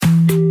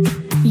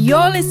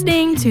You're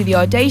listening to the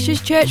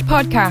Audacious Church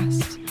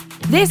podcast.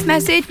 This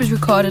message was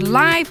recorded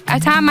live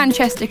at our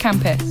Manchester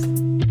campus.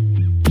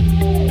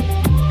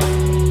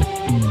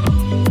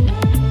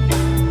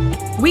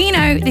 We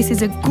know this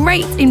is a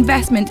great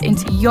investment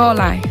into your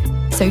life,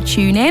 so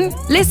tune in,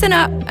 listen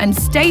up, and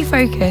stay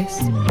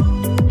focused.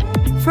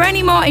 For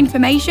any more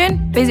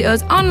information, visit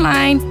us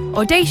online,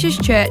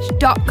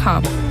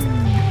 audaciouschurch.com.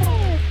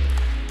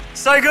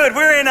 So good.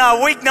 We're in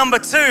week number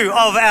 2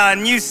 of our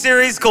new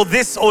series called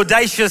This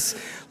Audacious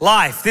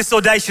Life. This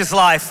Audacious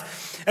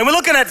Life. And we're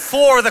looking at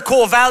 4 of the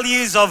core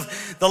values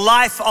of the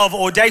life of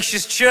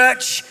Audacious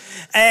Church.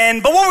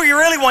 But what we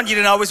really want you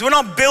to know is we're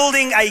not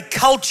building a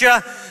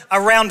culture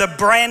around a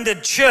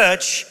branded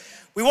church.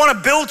 We want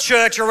to build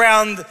church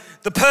around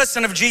the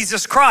person of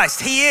Jesus Christ.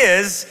 He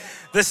is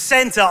the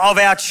center of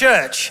our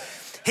church.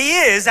 He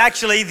is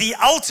actually the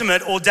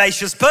ultimate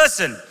audacious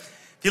person.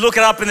 If you look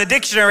it up in the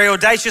dictionary,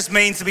 audacious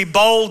means to be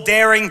bold,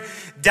 daring,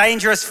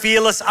 dangerous,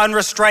 fearless,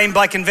 unrestrained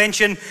by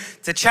convention,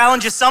 to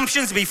challenge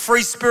assumptions, to be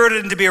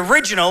free-spirited, and to be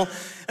original.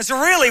 And so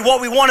really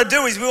what we want to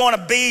do is we want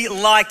to be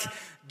like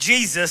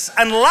Jesus.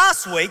 And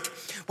last week,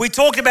 we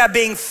talked about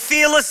being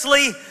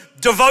fearlessly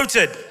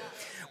devoted.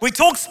 We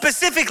talked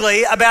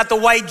specifically about the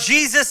way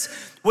Jesus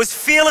was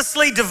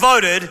fearlessly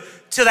devoted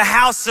to the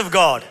house of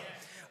God.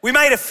 We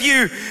made a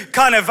few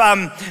kind of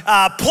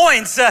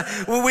points.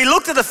 We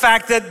looked at the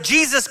fact that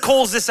Jesus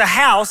calls this a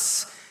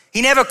house.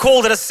 He never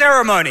called it a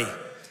ceremony.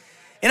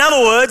 In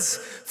other words,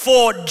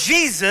 for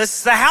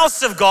Jesus, the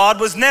house of God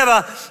was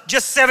never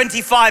just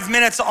 75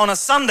 minutes on a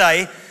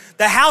Sunday.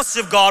 The house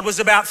of God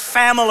was about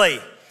family,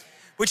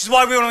 which is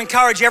why we want to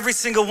encourage every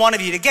single one of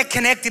you to get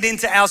connected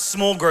into our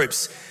small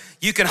groups.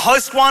 You can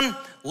host one,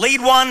 lead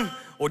one,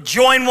 or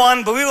join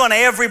one, but we want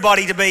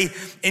everybody to be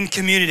in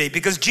community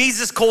because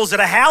Jesus calls it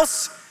a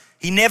house.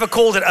 He never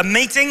called it a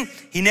meeting.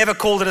 He never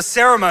called it a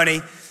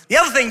ceremony. The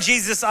other thing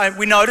Jesus,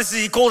 we noticed,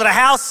 is he called it a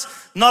house,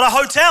 not a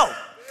hotel.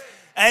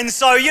 And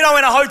so, in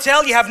a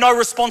hotel, you have no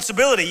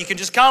responsibility. You can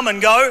just come and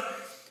go.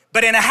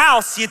 But in a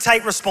house, you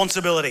take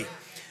responsibility.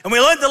 And we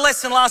learned the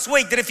lesson last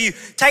week that if you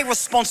take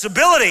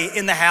responsibility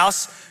in the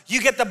house, you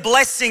get the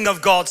blessing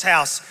of God's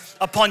house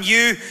upon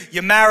you,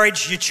 your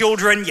marriage, your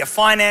children, your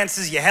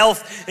finances, your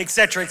health,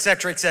 etc.,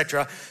 etc.,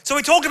 etc. So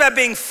we talked about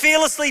being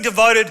fearlessly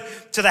devoted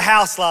to the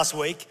house last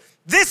week.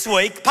 This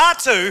week, part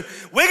 2,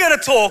 we're going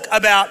to talk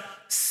about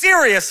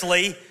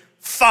seriously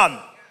fun.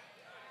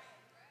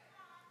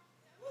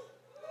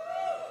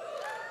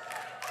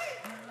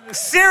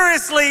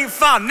 Seriously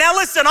fun. Now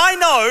listen, I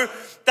know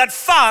that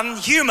fun,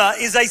 humor,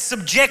 is a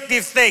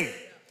subjective thing.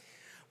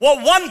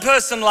 What one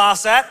person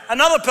laughs at,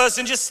 another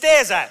person just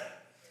stares at.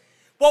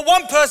 What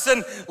one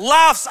person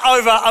laughs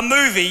over a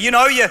movie, you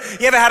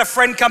ever had a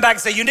friend come back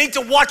and say, you need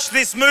to watch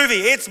this movie,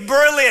 it's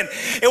brilliant.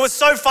 It was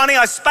so funny,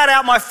 I spat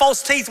out my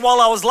false teeth while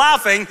I was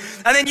laughing.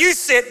 And then you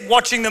sit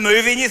watching the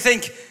movie and you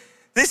think,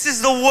 this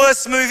is the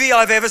worst movie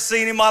I've ever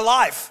seen in my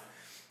life.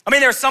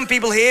 There are some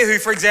people here who,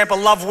 for example,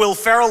 love Will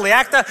Ferrell, the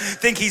actor,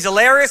 think he's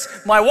hilarious.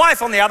 My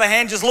wife, on the other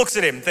hand, just looks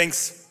at him,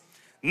 thinks,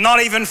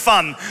 not even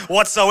fun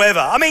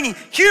whatsoever.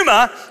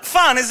 Humor,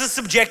 fun is a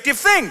subjective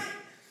thing.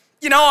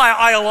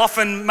 I'll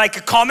often make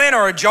a comment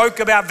or a joke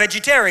about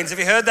vegetarians. Have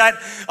you heard that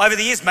over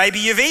the years? Maybe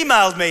you've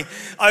emailed me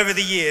over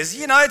the years.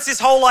 It's this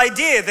whole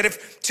idea that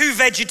if 2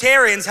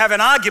 vegetarians have an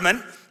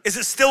argument, is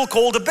it still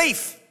called a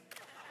beef?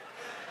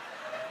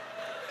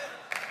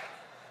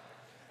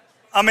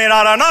 I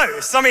don't know.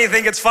 Some of you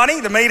think it's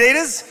funny, the meat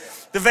eaters.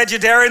 The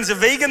vegetarians or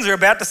vegans are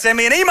about to send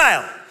me an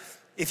email.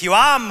 If you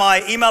are,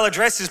 my email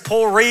address is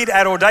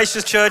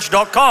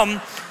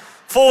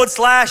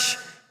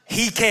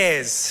paulreed@audaciouschurch.com/he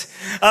cares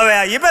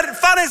about you. But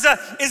fun is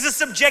a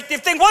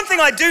subjective thing. One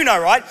thing I do know,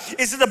 right,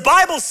 is that the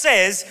Bible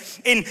says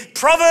in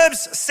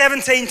Proverbs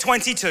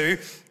 17:22,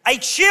 a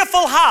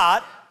cheerful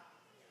heart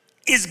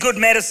is good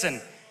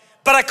medicine,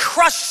 but a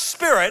crushed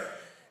spirit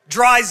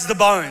dries the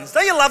bones.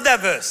 Don't you love that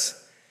verse?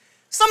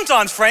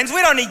 Sometimes, friends,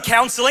 we don't need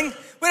counseling.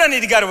 We don't need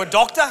to go to a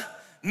doctor,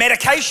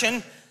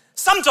 medication.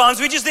 Sometimes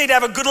we just need to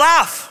have a good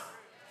laugh.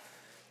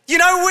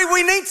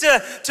 We need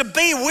to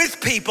be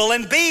with people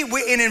and be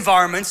in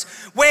environments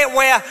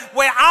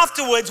where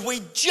afterwards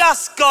we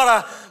just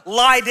gotta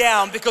lie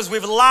down because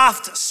we've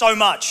laughed so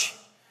much.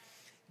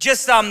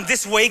 Just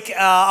this week,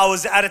 I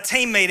was at a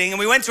team meeting and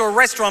we went to a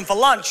restaurant for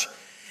lunch,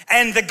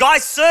 and the guy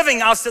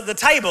serving us at the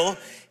table,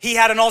 he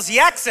had an Aussie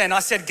accent. I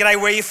said, "G'day,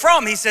 where are you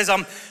from?" He says,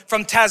 "I'm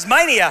from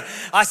Tasmania."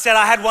 I said,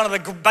 "I had one of the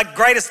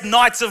greatest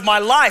nights of my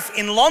life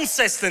in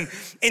Launceston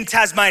in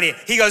Tasmania."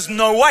 He goes,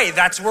 "No way,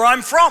 that's where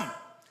I'm from."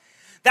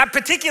 That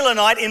particular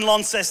night in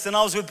Launceston,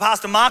 I was with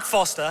Pastor Mark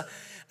Foster,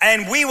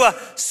 and we were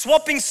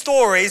swapping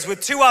stories with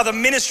 2 other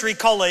ministry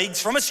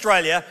colleagues from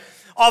Australia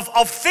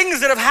of things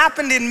that have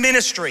happened in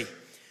ministry,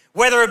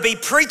 whether it be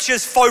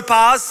preachers' faux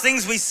pas,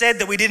 things we said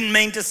that we didn't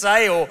mean to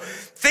say, or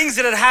things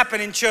that had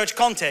happened in church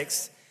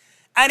context.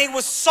 And it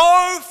was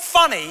so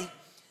funny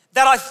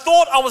that I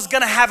thought I was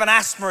gonna have an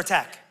asthma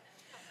attack.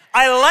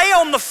 I lay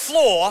on the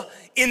floor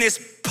in this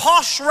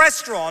posh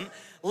restaurant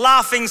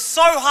laughing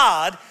so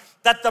hard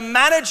that the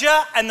manager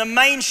and the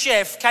main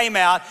chef came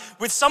out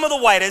with some of the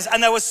waiters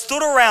and they were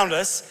stood around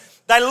us.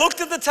 They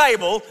looked at the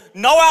table,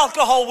 no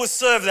alcohol was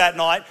served that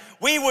night.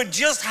 We were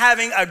just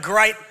having a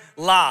great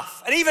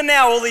laugh. And even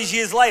now, all these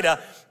years later,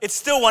 it's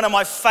still one of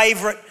my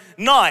favorite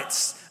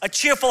nights. A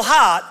cheerful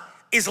heart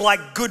is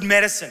like good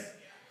medicine.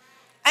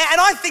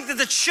 And I think that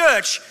the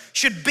church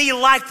should be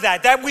like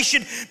that we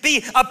should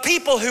be a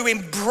people who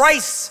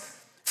embrace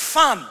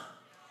fun.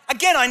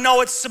 Again, I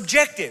know it's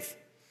subjective,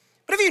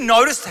 but have you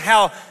noticed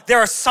how there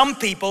are some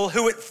people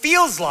who it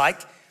feels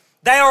like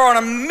they are on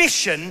a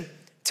mission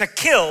to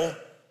kill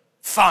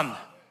fun?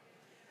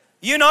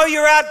 You know,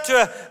 you're out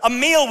to a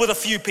meal with a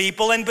few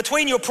people, and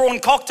between your prawn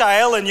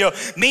cocktail and your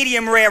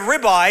medium rare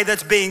ribeye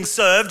that's being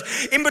served,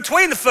 in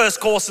between the first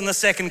course and the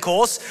second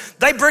course,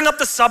 they bring up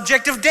the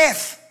subject of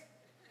death.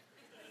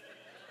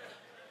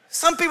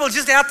 Some people are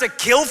just out to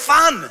kill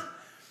fun.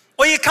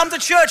 Or you come to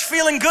church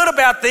feeling good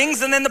about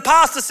things and then the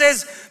pastor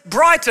says,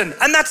 Brighton,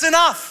 and that's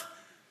enough.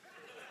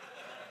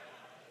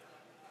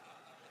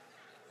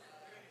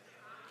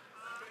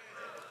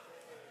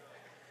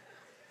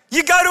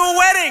 You go to a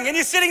wedding and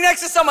you're sitting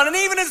next to someone, and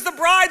even as the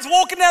bride's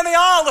walking down the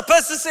aisle, the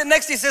person sitting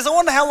next to you says, I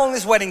wonder how long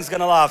this wedding's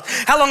gonna last,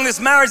 how long this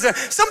marriage is.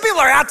 Some people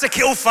are out to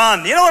kill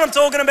fun. You know what I'm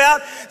talking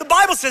about? The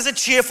Bible says a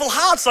cheerful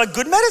heart's like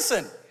good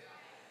medicine.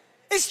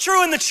 It's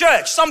true in the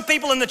church. Some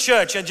people in the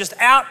church are just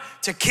out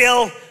to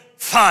kill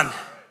fun.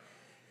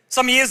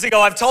 Some years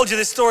ago, I've told you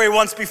this story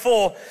once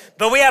before,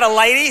 but we had a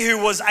lady who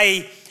was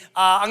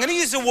I'm gonna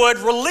use the word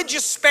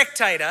religious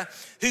spectator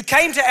who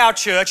came to our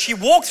church. She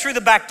walked through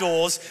the back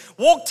doors,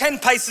 walked 10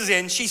 paces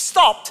in, she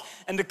stopped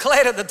and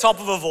declared at the top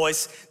of her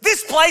voice,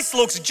 this place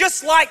looks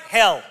just like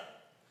hell.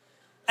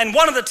 And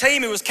one of the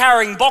team who was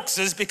carrying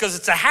boxes, because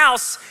it's a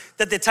house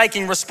that they're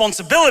taking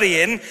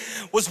responsibility in,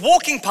 was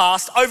walking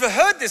past,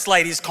 overheard this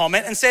lady's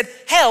comment and said,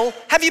 hell,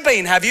 have you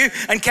been, have you?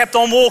 And kept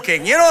on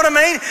walking. You know what I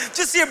mean?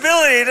 Just the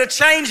ability to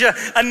change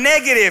a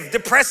negative,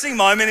 depressing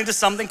moment into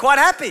something quite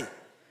happy.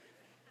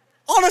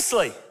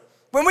 Honestly,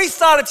 when we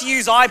started to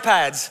use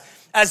iPads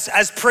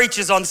as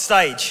preachers on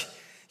stage,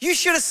 you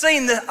should have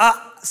seen the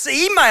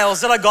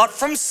emails that I got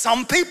from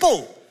some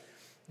people,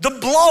 the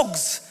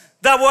blogs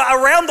that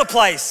were around the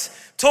place,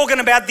 talking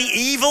about the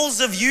evils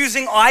of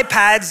using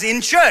iPads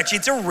in church.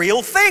 It's a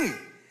real thing.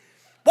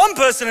 One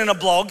person in a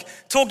blog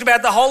talked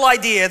about the whole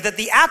idea that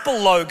the Apple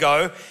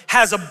logo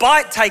has a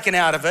bite taken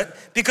out of it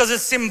because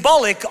it's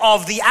symbolic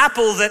of the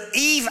apple that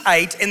Eve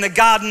ate in the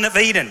Garden of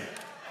Eden.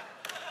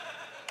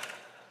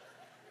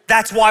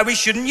 That's why we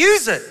shouldn't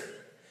use it.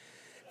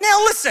 Now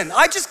listen,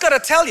 I just gotta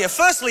tell you,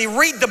 firstly,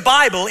 read the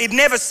Bible. It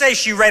never says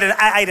she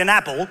ate an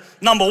apple,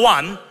 number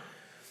one.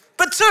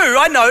 But two,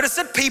 I notice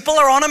that people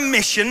are on a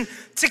mission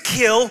to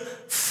kill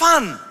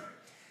fun.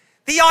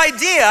 The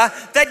idea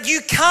that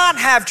you can't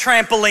have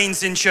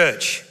trampolines in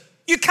church.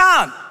 You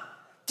can't.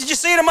 Did you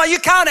see it? You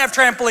can't have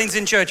trampolines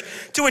in church.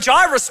 To which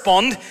I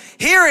respond,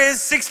 here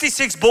is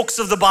 66 books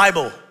of the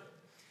Bible.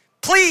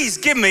 Please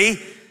give me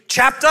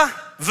chapter,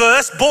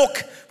 verse,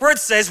 book, where it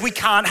says we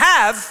can't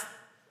have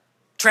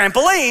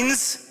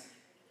trampolines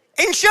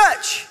in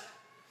church.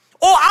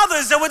 Or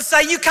others that would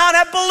say you can't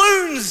have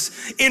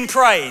balloons in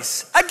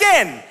praise.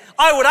 Again,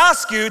 I would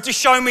ask you to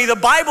show me the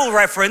Bible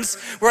reference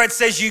where it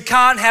says you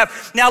can't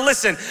have. Now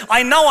listen,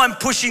 I know I'm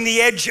pushing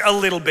the edge a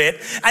little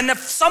bit, and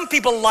some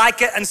people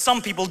like it and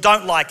some people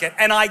don't like it,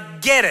 and I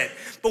get it.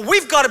 But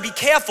we've got to be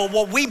careful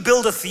what we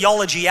build a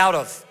theology out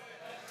of.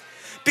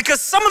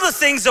 Because some of the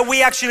things that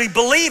we actually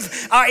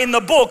believe are in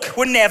the book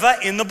were never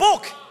in the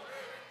book.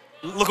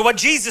 Look at what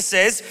Jesus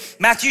says,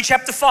 Matthew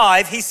chapter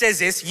 5, he says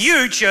this,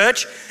 you,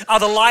 church, are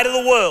the light of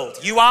the world.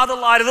 You are the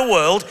light of the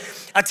world.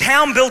 A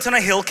town built on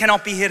a hill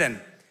cannot be hidden.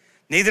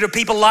 Neither do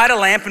people light a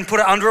lamp and put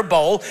it under a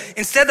bowl.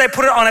 Instead, they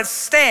put it on its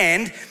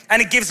stand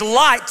and it gives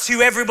light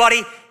to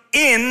everybody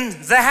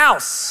in the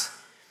house.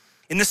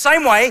 In the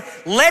same way,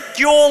 let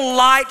your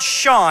light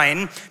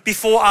shine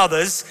before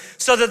others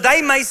so that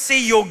they may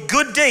see your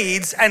good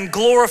deeds and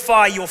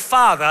glorify your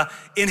Father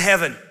in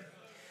heaven.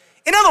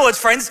 In other words,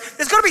 friends,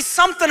 there's got to be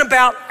something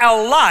about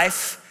our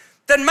life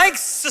that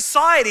makes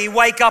society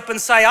wake up and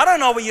say, I don't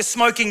know what you're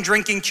smoking,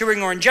 drinking,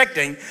 chewing, or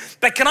injecting,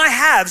 but can I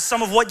have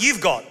some of what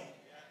you've got?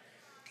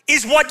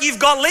 Is what you've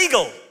got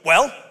legal?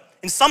 Well,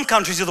 in some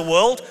countries of the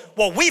world,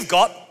 what we've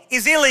got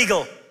is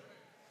illegal.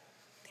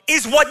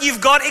 Is what you've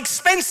got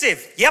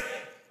expensive? Yep,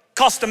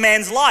 cost a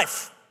man's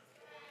life.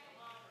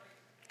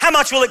 How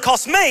much will it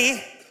cost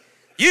me?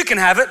 You can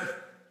have it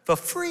for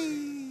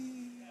free.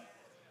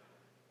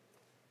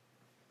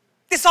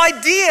 This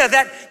idea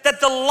that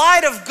the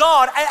light of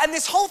God, and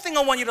this whole thing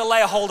I want you to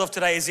lay a hold of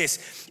today is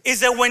this,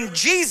 is that when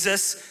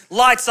Jesus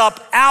lights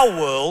up our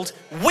world,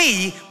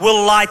 we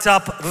will light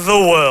up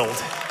the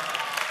world.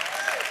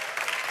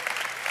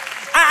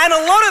 And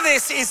a lot of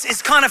this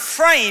is kind of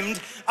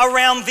framed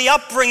around the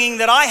upbringing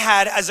that I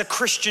had as a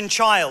Christian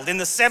child in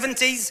the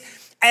 70s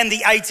and the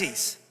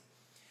 80s.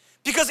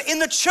 Because in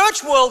the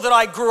church world that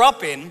I grew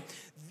up in,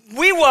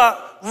 we were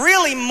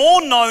really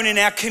more known in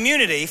our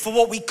community for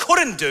what we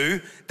couldn't do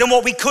than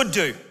what we could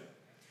do.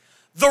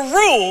 The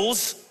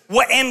rules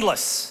were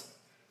endless.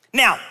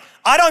 Now,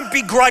 I don't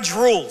begrudge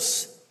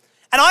rules,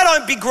 and I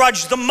don't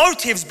begrudge the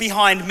motives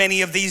behind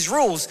many of these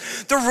rules.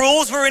 The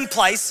rules were in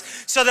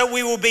place so that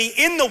we will be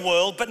in the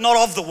world, but not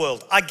of the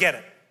world. I get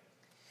it.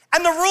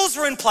 And the rules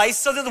were in place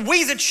so that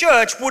we, the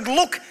church, would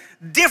look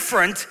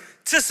different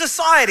to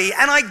society,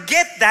 and I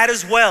get that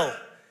as well.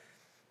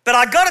 But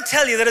I gotta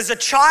tell you that as a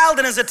child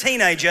and as a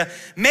teenager,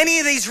 many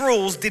of these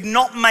rules did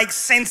not make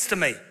sense to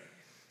me.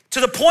 To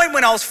the point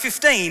when I was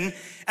 15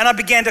 and I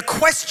began to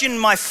question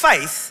my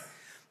faith,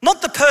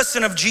 not the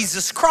person of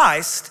Jesus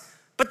Christ,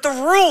 but the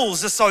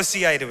rules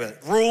associated with it.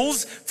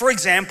 Rules, for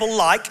example,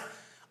 like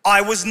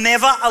I was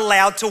never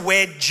allowed to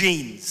wear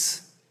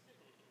jeans.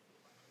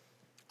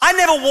 I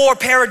never wore a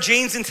pair of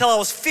jeans until I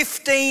was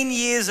 15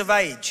 years of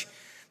age.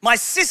 My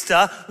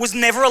sister was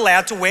never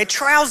allowed to wear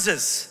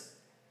trousers.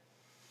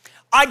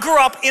 I grew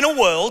up in a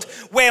world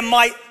where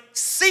my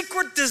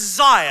secret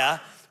desire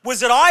was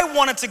that I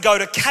wanted to go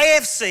to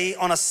KFC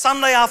on a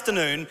Sunday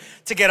afternoon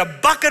to get a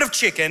bucket of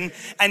chicken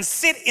and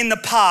sit in the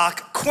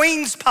park,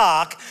 Queen's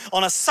Park,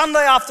 on a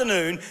Sunday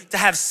afternoon to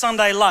have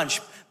Sunday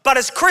lunch. But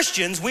as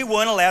Christians, we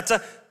weren't allowed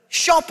to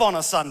shop on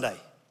a Sunday.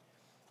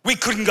 We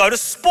couldn't go to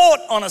sport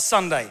on a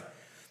Sunday.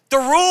 The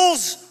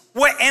rules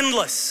were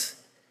endless.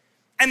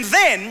 And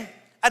then,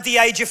 at the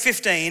age of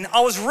 15, I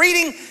was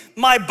reading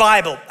my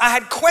Bible. I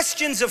had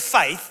questions of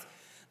faith,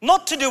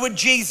 not to do with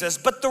Jesus,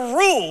 but the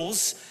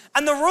rules,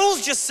 and the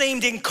rules just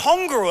seemed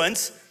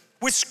incongruent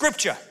with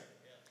Scripture.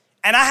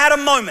 And I had a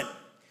moment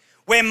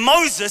where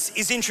Moses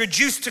is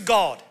introduced to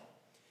God.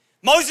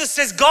 Moses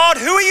says, God,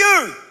 who are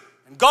you?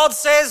 And God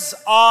says,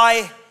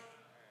 I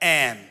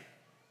am.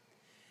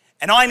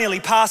 And I nearly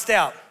passed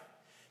out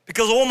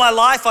because all my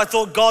life I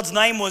thought God's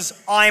name was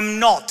I'm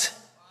not.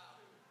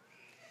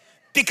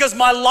 Because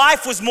my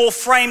life was more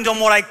framed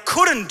on what I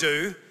couldn't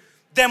do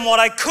than what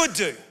I could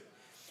do.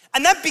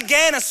 And that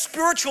began a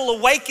spiritual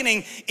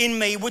awakening in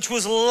me, which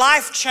was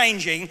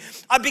life-changing.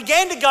 I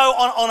began to go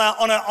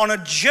on a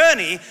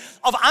journey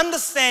of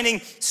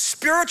understanding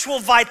spiritual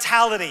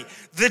vitality,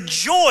 the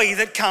joy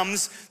that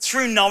comes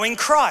through knowing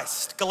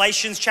Christ.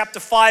 Galatians chapter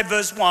 5,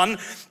 verse 1,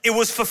 it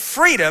was for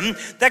freedom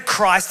that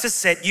Christ has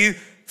set you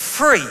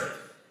free.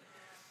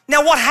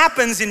 Now, what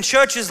happens in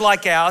churches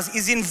like ours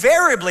is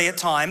invariably at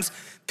times,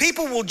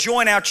 people will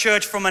join our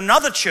church from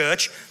another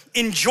church,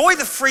 enjoy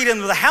the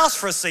freedom of the house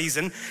for a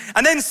season,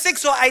 and then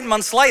 6 or 8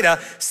 months later,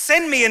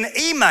 send me an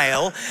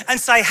email and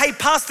say, hey,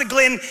 Pastor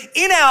Glyn,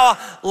 in our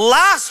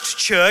last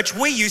church,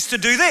 we used to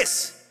do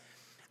this.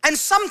 And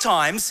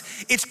sometimes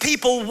it's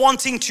people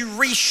wanting to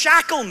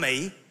reshackle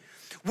me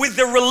with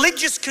the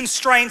religious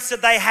constraints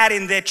that they had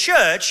in their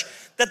church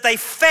that they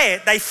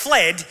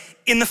fled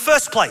in the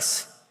first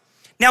place.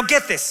 Now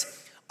get this.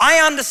 I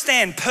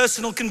understand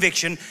personal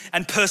conviction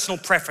and personal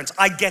preference.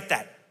 I get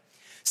that.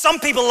 Some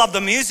people love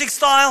the music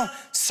style,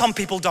 some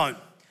people don't.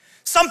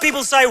 Some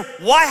people say,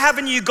 why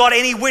haven't you got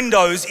any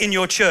windows in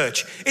your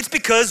church? It's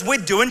because we're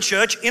doing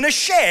church in a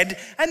shed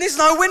and there's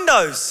no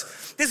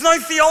windows. There's no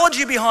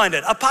theology behind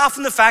it, apart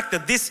from the fact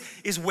that this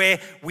is where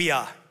we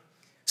are.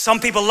 Some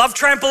people love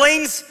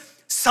trampolines,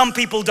 some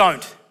people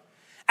don't.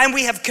 And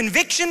we have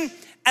conviction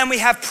and we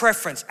have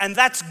preference, and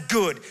that's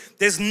good.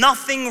 There's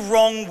nothing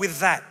wrong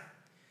with that.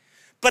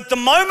 But the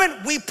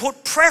moment we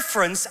put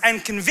preference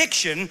and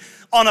conviction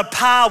on a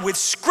par with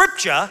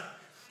Scripture,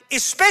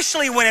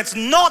 especially when it's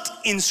not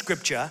in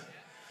Scripture,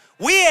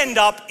 we end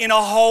up in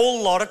a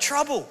whole lot of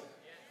trouble.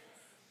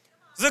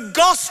 The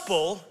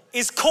gospel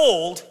is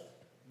called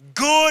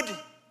good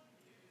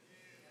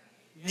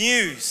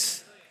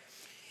news.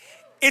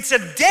 It's a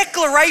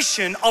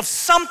declaration of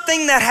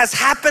something that has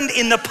happened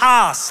in the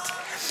past.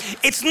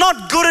 It's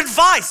not good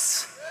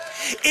advice.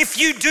 If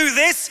you do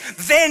this,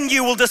 then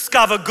you will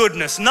discover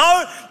goodness.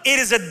 No, it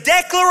is a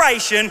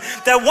declaration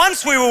that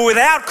once we were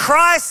without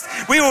Christ,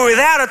 we were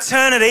without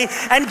eternity,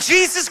 and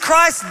Jesus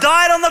Christ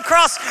died on the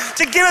cross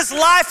to give us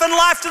life and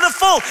life to the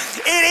full.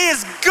 It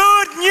is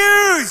good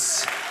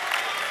news.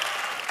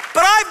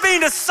 But I've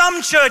been to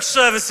some church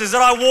services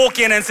that I walk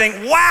in and think,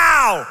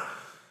 wow,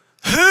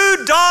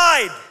 who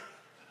died?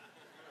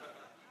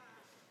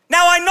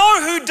 Now I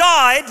know who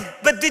died,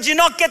 but did you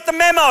not get the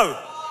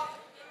memo?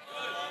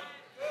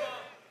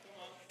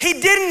 He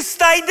didn't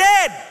stay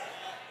dead.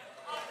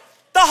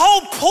 The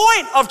whole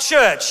point of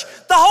church,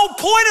 the whole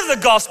point of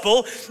the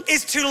gospel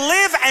is to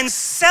live and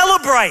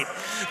celebrate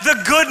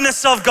the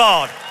goodness of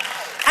God.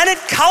 And it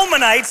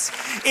culminates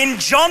in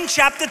John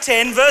chapter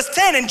 10, verse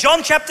 10. In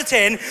John chapter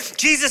 10,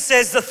 Jesus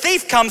says, the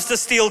thief comes to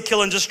steal,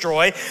 kill, and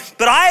destroy,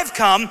 but I have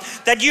come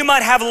that you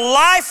might have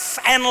life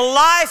and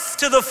life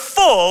to the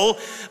full.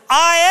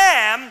 I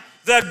am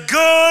the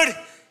good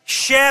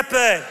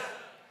shepherd.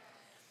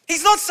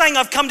 He's not saying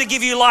I've come to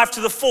give you life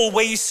to the full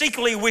where you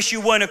secretly wish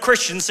you weren't a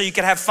Christian so you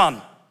could have fun.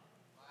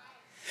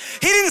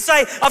 He didn't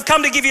say I've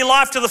come to give you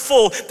life to the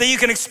full that you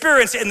can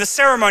experience it in the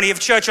ceremony of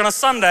church on a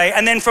Sunday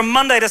and then from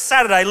Monday to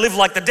Saturday live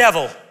like the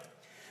devil.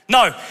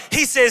 No,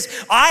 he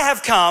says, I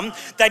have come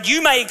that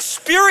you may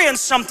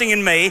experience something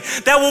in me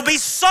that will be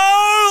so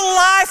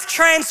life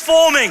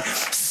transforming,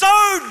 so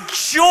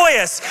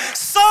joyous,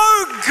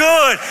 so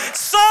good,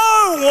 so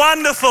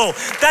wonderful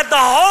that the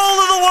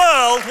whole of the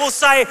world will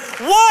say,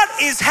 what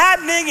is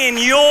happening in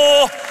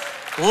your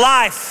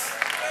life?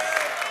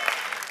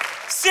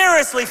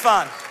 Seriously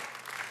fun.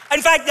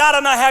 In fact, I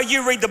don't know how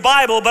you read the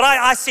Bible, but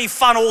I see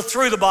fun all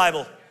through the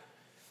Bible.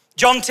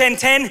 John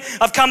 10:10,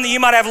 I've come that you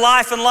might have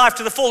life and life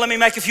to the full. Let me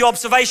make a few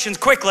observations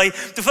quickly.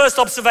 The first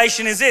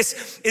observation is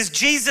this, is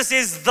Jesus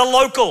is the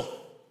local.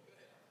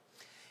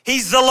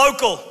 He's the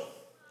local.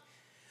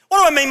 What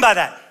do I mean by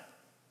that?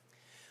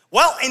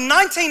 Well, in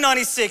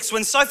 1996,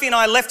 when Sophie and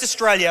I left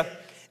Australia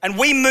and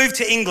we moved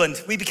to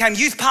England, we became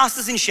youth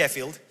pastors in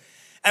Sheffield,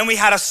 and we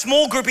had a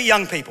small group of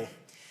young people.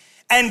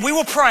 And we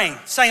were praying,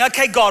 saying,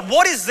 okay, God,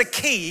 what is the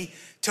key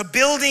to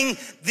building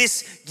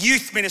this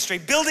youth ministry,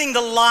 building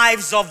the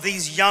lives of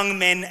these young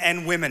men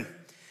and women?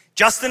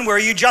 Justin, where are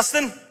you,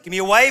 Justin? Give me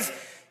a wave.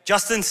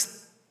 Justin,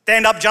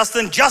 stand up,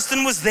 Justin.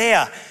 Justin was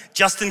there.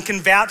 Justin can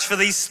vouch for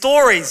these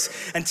stories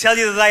and tell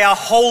you that they are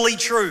wholly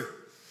true.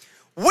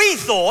 We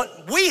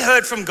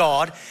heard from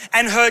God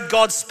and heard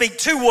God speak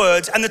two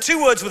words, and the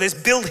two words were this: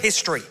 build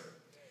history.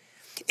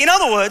 In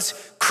other words,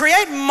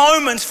 create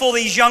moments for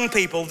these young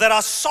people that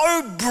are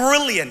so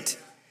brilliant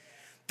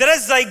that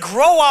as they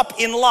grow up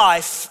in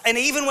life, and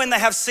even when they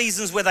have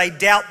seasons where they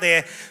doubt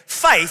their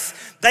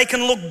faith, they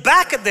can look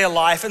back at their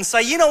life and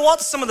say, you know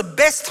what? Some of the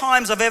best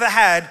times I've ever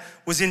had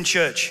was in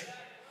church.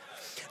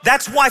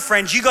 That's why,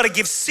 friends, you got to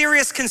give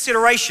serious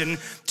consideration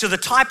to the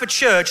type of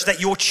church that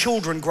your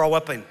children grow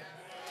up in.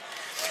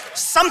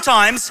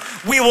 Sometimes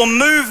we will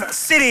move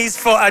cities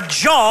for a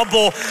job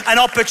or an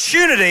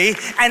opportunity,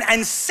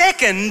 and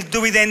second, do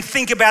we then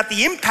think about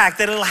the impact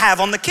that it'll have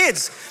on the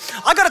kids?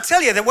 I got to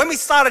tell you that when we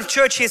started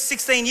church here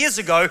 16 years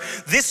ago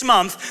this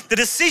month, the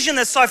decision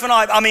that Sophie and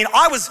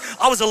I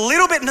was a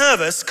little bit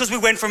nervous because we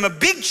went from a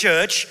big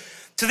church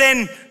to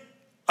then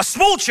a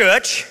small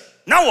church,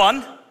 no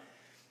one.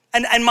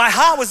 And my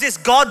heart was this: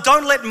 God,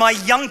 don't let my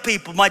young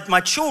people,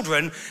 my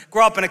children,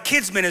 grow up in a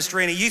kids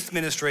ministry and a youth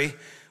ministry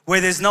where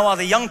there's no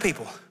other young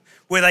people,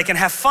 where they can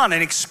have fun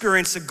and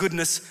experience the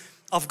goodness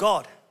of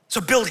God.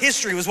 So build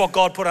history was what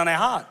God put on our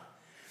heart.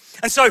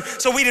 And so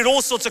we did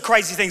all sorts of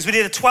crazy things. We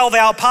did a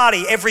 12-hour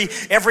party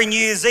every New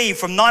Year's Eve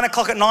from 9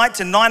 o'clock at night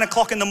to 9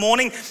 o'clock in the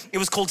morning. It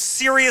was called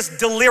Serious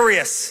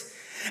Delirious.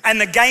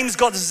 And the games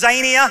got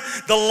zanier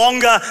the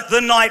longer the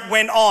night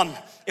went on.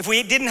 If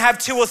we didn't have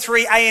 2 or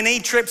 3 A&E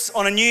trips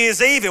on a New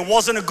Year's Eve, it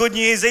wasn't a good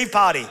New Year's Eve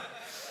party.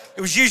 It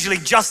was usually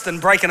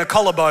Justin breaking a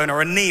collarbone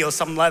or a knee or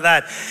something like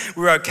that.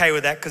 We were okay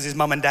with that because his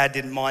mum and dad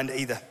didn't mind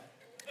either.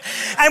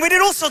 And we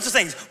did all sorts of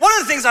things. One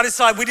of the things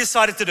we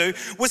decided to do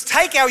was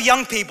take our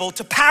young people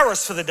to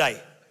Paris for the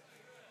day.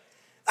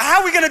 How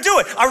are we going to do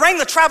it? I rang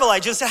the travel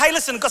agent and said, hey,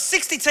 listen, I've got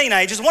 60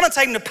 teenagers. I want to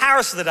take them to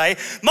Paris for the day.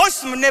 Most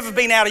of them have never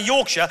been out of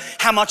Yorkshire.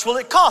 How much will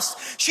it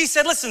cost? She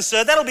said, listen,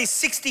 sir, that'll be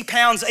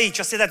 £60 each.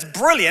 I said, that's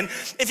brilliant.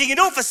 If you can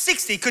do it for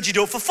 60, could you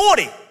do it for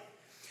 40?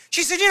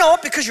 She said, you know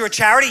what, because you're a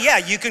charity, yeah,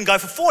 you can go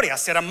for 40. I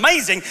said,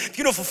 amazing. If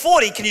you do it for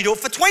 40, can you do it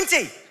for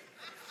 20?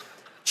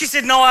 She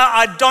said, no,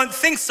 I don't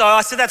think so.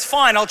 I said, that's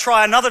fine. I'll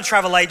try another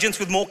travel agent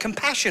with more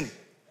compassion.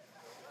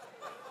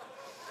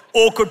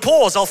 Awkward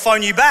pause, I'll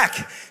phone you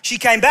back. She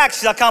came back, she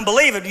said, I can't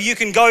believe it. You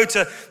can go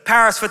to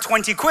Paris for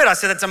 20 quid. I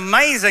said, that's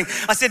amazing.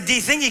 I said, do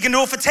you think you can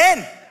do it for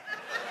 10?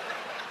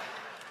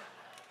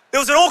 There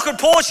was an awkward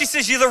pause. She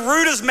says, you're the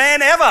rudest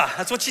man ever.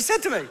 That's what she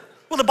said to me.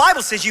 Well, the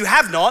Bible says you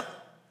have not.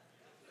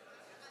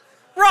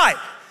 Right.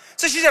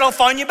 So she said, I'll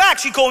phone you back.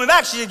 She called me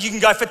back. She said, you can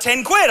go for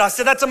 10 quid. I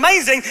said, that's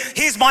amazing.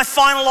 Here's my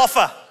final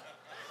offer.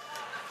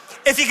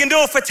 If you can do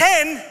it for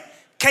 10,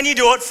 can you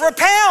do it for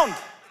 £1?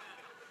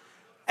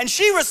 And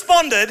she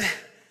responded,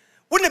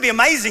 wouldn't it be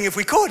amazing if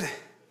we could?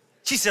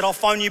 She said, I'll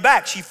phone you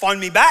back. She phoned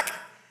me back.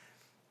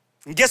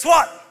 And guess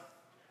what?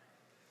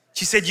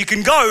 She said, you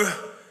can go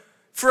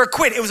for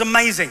 £1. It was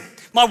amazing.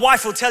 My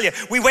wife will tell you,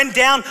 we went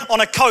down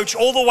on a coach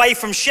all the way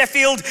from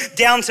Sheffield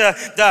down to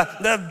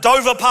the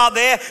Dover part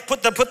there,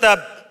 put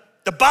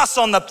the bus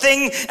on the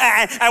thing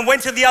and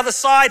went to the other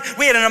side.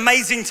 We had an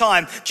amazing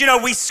time. Do you know,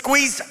 we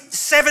squeezed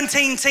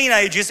 17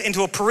 teenagers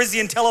into a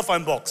Parisian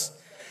telephone box.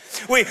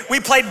 We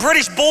played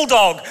British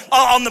Bulldog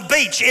on the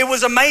beach. It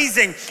was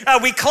amazing.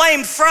 We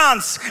claimed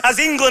France as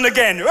England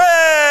again.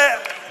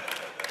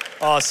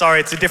 Oh, sorry,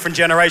 it's a different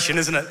generation,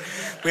 isn't it?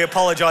 We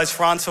apologize,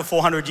 France, for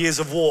 400 years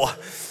of war.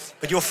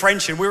 But you're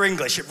French and we're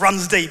English. It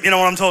runs deep. You know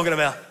what I'm talking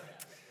about.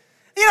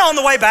 You know, on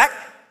the way back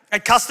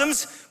at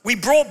customs, we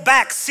brought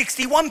back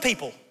 61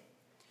 people.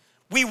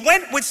 We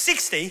went with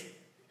 60.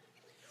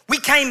 We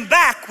came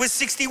back with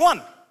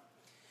 61.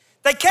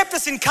 They kept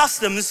us in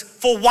customs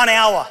for 1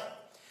 hour.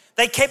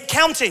 They kept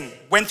counting,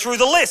 went through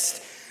the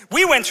list.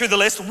 We went through the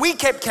list, we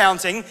kept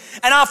counting,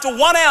 and after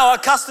 1 hour,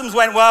 customs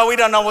went, well, we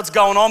don't know what's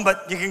going on,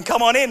 but you can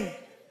come on in. It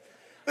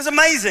was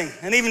amazing.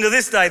 And even to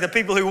this day, the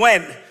people who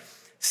went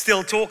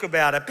still talk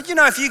about it. But you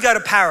know, if you go to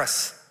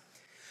Paris,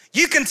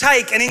 you can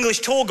take an English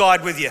tour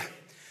guide with you.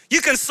 You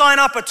can sign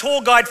up a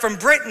tour guide from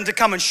Britain to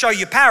come and show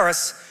you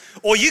Paris,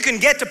 or you can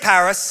get to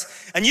Paris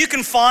and you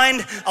can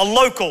find a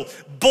local,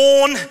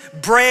 born,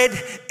 bred,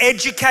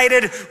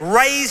 educated,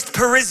 raised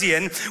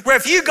Parisian, where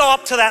if you go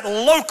up to that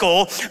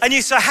local and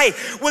you say, hey,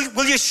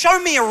 will you show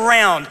me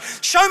around?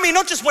 Show me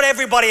not just what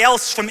everybody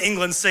else from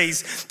England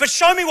sees, but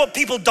show me what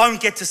people don't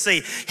get to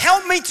see.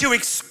 Help me to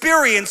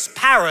experience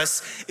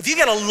Paris. If you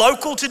get a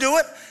local to do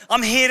it,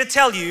 I'm here to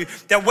tell you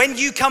that when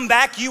you come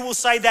back, you will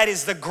say that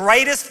is the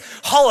greatest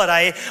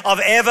holiday I've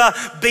ever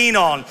been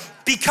on.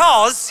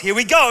 Because, here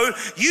we go,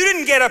 you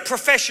didn't get a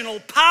professional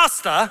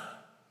pastor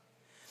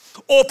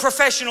or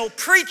professional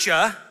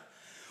preacher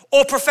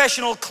or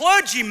professional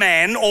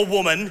clergyman or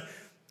woman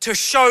to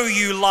show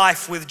you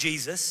life with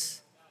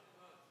Jesus.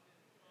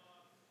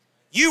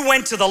 You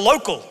went to the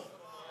local.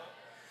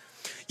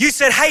 You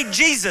said, hey,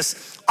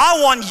 Jesus,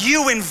 I want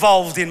you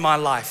involved in my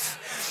life.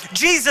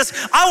 Jesus,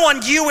 I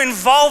want you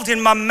involved in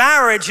my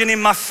marriage and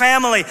in my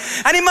family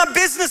and in my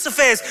business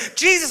affairs.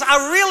 Jesus,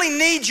 I really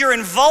need your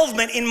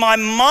involvement in my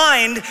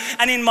mind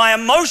and in my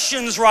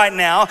emotions right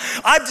now.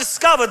 I've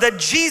discovered that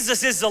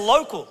Jesus is the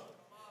local.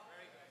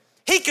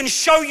 He can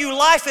show you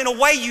life in a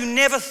way you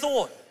never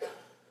thought.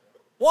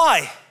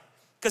 Why?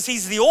 Because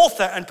he's the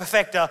author and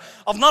perfecter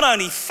of not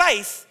only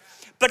faith,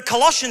 but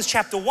Colossians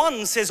chapter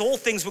 1 says all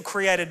things were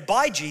created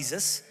by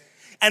Jesus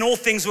and all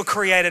things were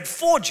created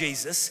for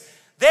Jesus.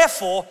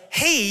 Therefore,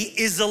 he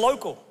is the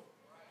local.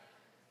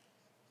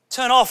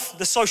 Turn off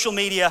the social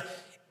media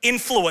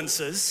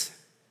influencers.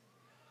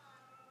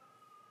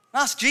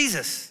 Ask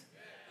Jesus.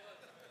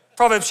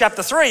 Proverbs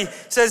chapter 3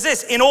 says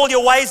this, in all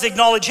your ways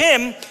acknowledge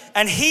him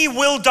and he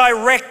will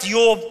direct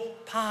your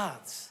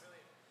paths.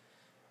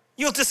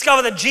 You'll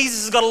discover that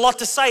Jesus has got a lot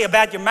to say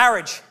about your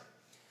marriage.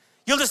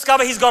 You'll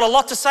discover he's got a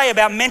lot to say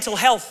about mental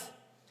health.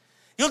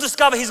 You'll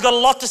discover he's got a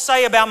lot to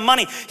say about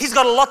money. He's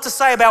got a lot to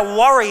say about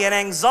worry and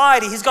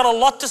anxiety. He's got a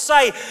lot to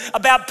say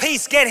about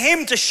peace. Get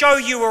him to show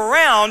you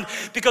around,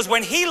 because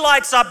when he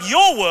lights up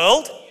your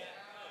world,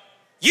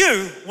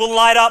 you will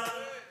light up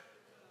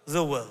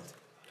the world.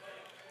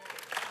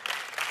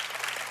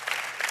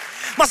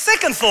 My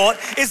second thought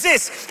is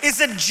this, is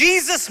that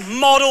Jesus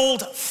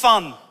modeled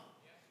fun.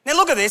 Now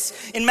look at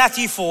this, in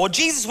Matthew 4,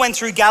 Jesus went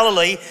through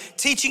Galilee,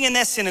 teaching in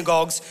their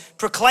synagogues,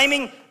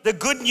 proclaiming the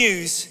good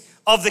news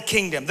of the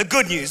kingdom. The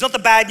good news, not the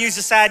bad news,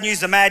 the sad news,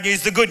 the mad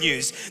news, the good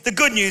news. The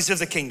good news of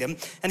the kingdom,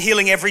 and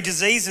healing every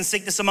disease and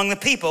sickness among the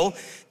people.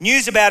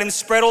 News about him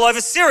spread all over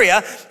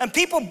Syria, and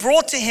people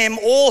brought to him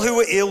all who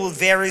were ill with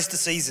various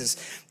diseases.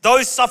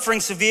 Those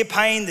suffering severe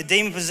pain, the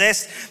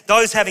demon-possessed,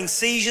 those having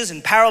seizures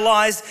and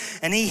paralyzed,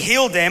 and he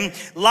healed them.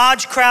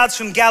 Large crowds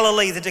from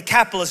Galilee, the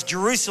Decapolis,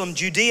 Jerusalem,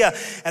 Judea,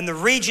 and the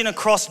region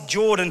across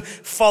Jordan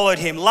followed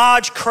him.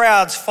 Large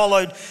crowds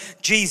followed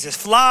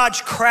Jesus.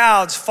 Large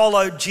crowds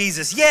followed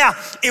Jesus. Yeah,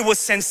 it was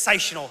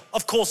sensational.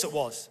 Of course it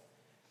was.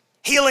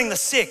 Healing the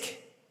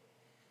sick.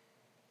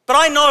 But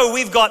I know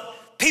we've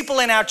got people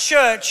in our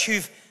church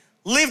who've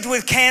lived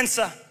with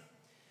cancer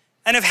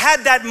and have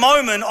had that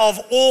moment of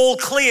all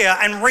clear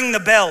and ring the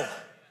bell.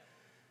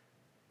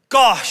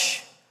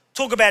 Gosh,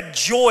 talk about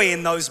joy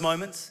in those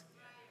moments.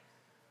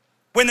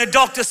 When the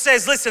doctor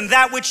says, listen,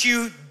 that which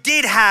you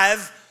did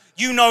have,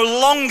 you no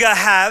longer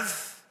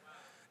have.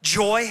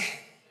 Joy.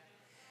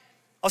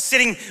 I was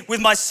sitting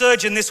with my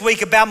surgeon this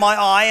week about my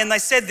eye, and they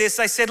said this.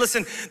 They said,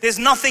 listen, there's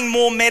nothing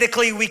more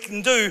medically we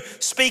can do,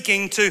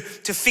 speaking, to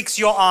fix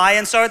your eye.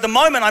 And so at the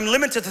moment, I'm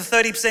limited to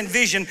 30%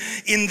 vision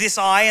in this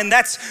eye, and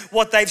that's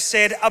what they've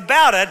said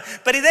about it.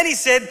 But then he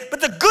said,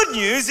 but the good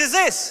news is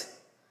this.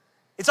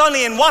 It's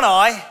only in one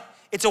eye.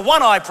 It's a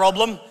one eye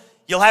problem.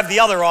 You'll have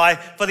the other eye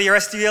for the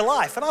rest of your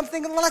life. And I'm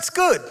thinking, well, that's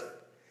good.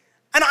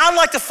 And I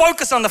like to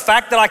focus on the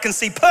fact that I can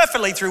see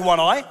perfectly through one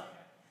eye.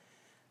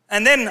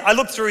 And then I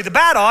look through the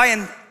bad eye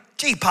and,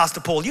 gee, Pastor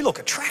Paul, you look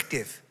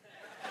attractive.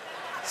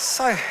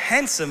 So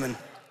handsome. And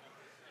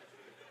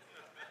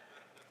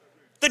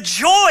the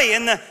joy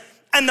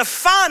and the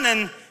fun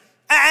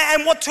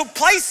and what took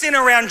place in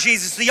around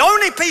Jesus. The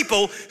only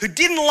people who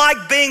didn't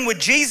like being with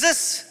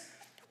Jesus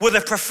were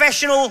the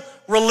professional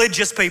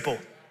religious people.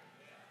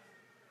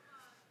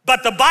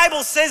 But the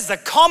Bible says the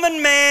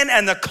common man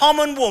and the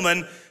common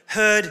woman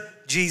heard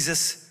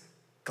Jesus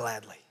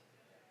gladly.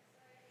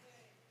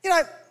 You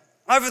know,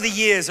 over the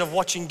years of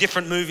watching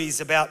different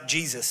movies about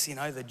Jesus, you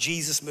know, the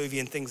Jesus movie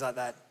and things like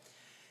that,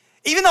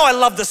 even though I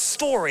love the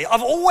story,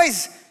 I've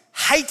always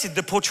hated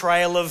the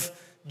portrayal of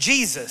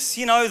Jesus,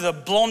 you know, the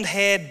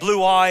blonde-haired,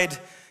 blue-eyed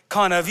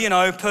kind of, you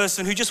know,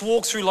 person who just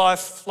walks through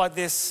life like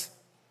this.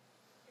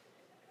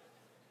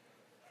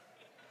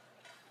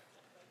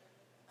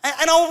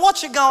 And I would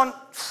watch it going,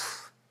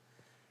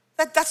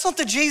 that's not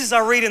the Jesus I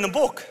read in the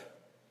book.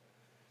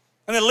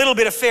 And a little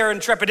bit of fear and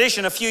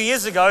trepidation. A few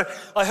years ago,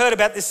 I heard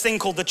about this thing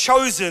called The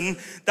Chosen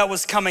that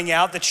was coming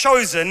out, The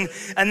Chosen,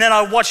 and then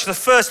I watched the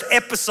first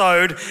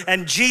episode,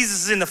 and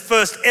Jesus is in the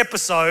first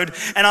episode,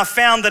 and I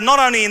found that not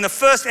only in the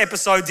first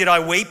episode did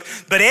I weep,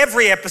 but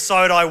every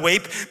episode I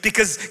weep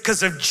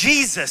because of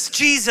Jesus.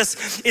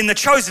 Jesus in The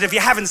Chosen. If you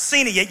haven't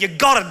seen it yet, you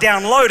gotta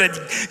download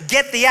it.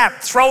 Get the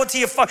app, throw it to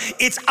your phone.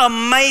 It's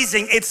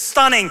amazing, it's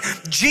stunning.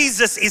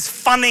 Jesus is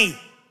funny.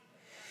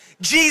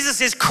 Jesus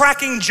is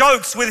cracking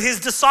jokes with his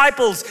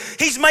disciples.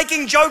 He's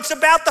making jokes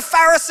about the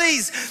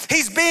Pharisees.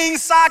 He's being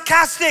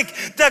sarcastic.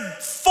 The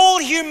full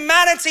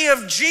humanity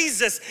of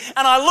Jesus.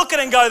 And I look at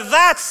it and go,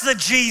 that's the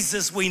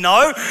Jesus we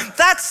know.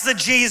 That's the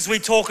Jesus we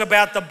talk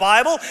about the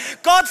Bible.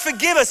 God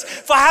forgive us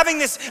for having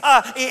this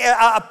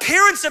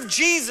appearance of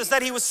Jesus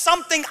that he was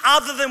something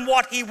other than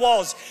what he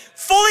was.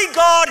 Fully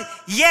God,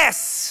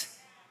 yes.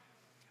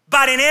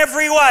 But in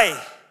every way,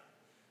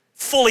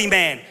 fully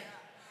man,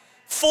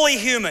 fully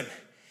human.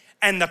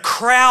 And the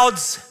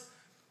crowds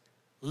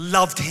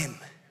loved him.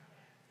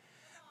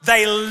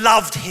 They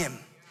loved him.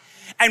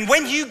 And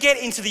when you get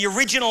into the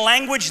original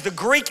language, the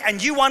Greek, and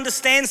you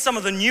understand some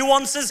of the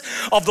nuances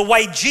of the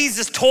way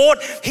Jesus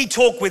taught, he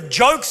talked with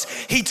jokes,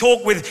 he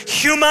talked with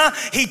humor,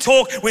 he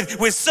talked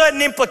with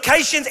certain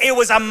implications. It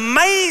was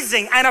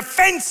amazing and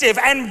offensive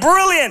and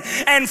brilliant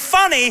and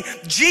funny.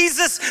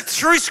 Jesus,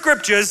 through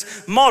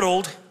scriptures,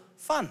 modeled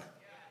fun.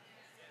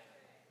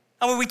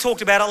 And we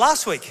talked about it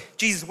last week.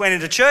 Jesus went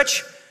into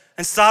church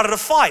and started a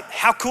fight.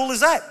 How cool is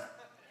that?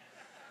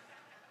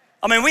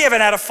 I mean, we haven't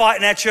had a fight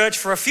in our church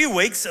for a few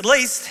weeks at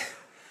least.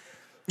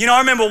 You know, I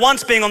remember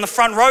once being on the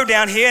front row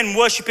down here and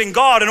worshiping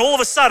God, and all of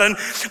a sudden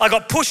I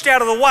got pushed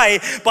out of the way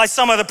by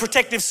some of the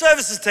protective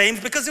services teams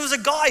because there was a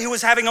guy who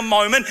was having a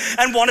moment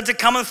and wanted to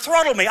come and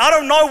throttle me. I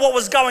don't know what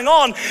was going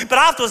on, but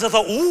afterwards I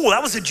thought, ooh,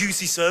 that was a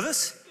juicy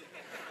service.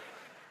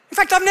 In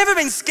fact, I've never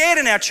been scared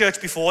in our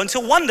church before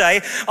until one day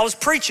I was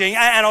preaching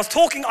and I was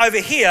talking over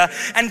here,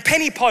 and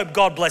Penny Pope,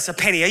 God bless her.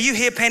 Penny, are you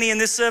here, Penny, in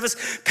this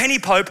service? Penny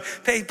Pope,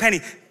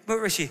 Penny,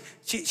 where is she?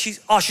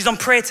 She's on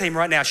prayer team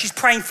right now. She's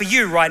praying for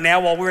you right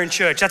now while we're in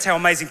church. That's how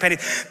amazing Penny.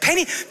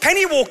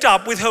 Penny walked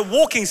up with her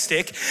walking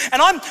stick,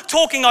 and I'm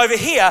talking over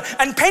here,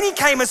 and Penny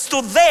came and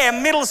stood there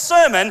middle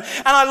sermon,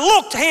 and I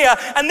looked here,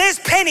 and there's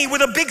Penny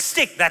with a big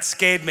stick. That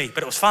scared me,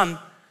 but it was fun.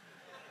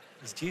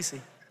 It was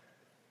juicy.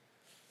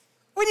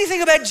 When you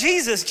think about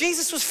Jesus,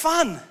 Jesus was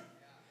fun.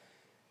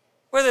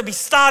 Whether it be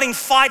starting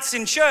fights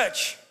in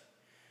church,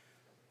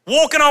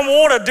 walking on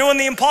water, doing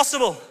the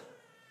impossible.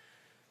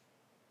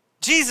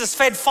 Jesus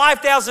fed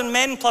 5,000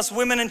 men plus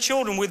women and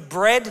children with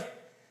bread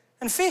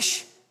and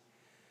fish.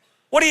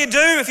 What do you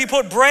do if you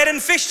put bread and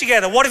fish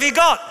together? What have you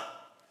got?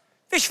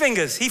 Fish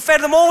fingers. He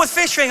fed them all with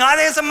fish fingers. I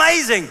think it's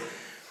amazing.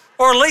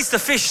 Or at least a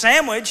fish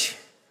sandwich.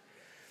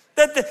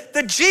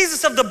 The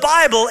Jesus of the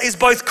Bible is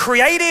both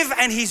creative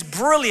and he's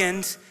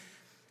brilliant.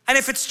 And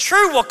if it's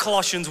true what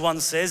Colossians 1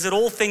 says, that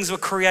all things were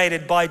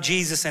created by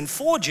Jesus and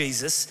for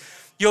Jesus,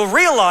 you'll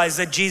realize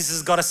that Jesus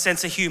has got a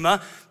sense of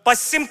humor by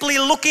simply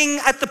looking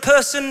at the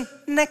person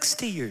next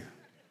to you.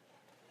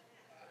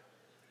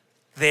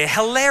 They're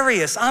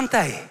hilarious, aren't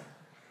they?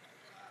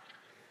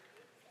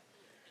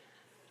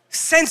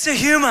 Sense of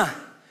humor.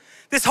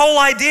 This whole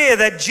idea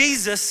that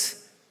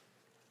Jesus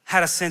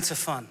had a sense of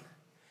fun.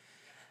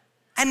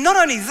 And not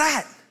only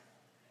that,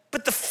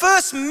 but the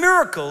first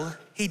miracle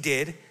he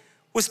did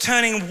was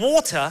turning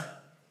water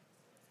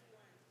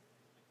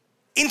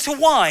into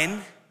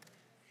wine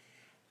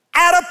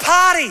at a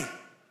party.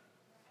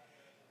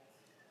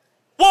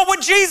 What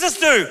would Jesus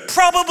do?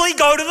 Probably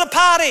go to the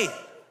party.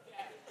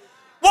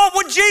 What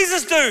would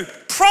Jesus do?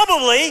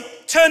 Probably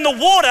turn the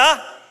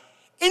water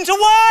into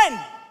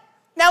wine.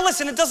 Now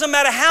listen, it doesn't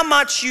matter how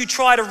much you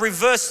try to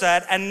reverse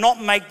that and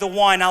not make the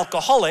wine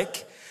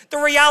alcoholic. The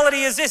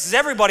reality is this, is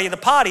everybody at the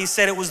party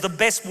said it was the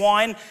best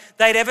wine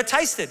they'd ever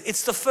tasted.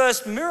 It's the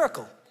first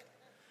miracle.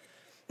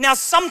 Now,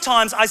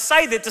 sometimes, I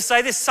say that to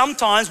say this,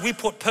 sometimes we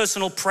put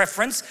personal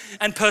preference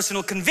and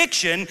personal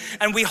conviction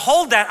and we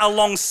hold that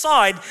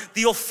alongside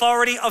the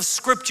authority of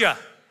Scripture.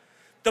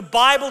 The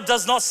Bible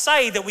does not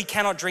say that we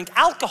cannot drink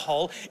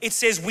alcohol. It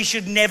says we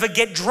should never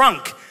get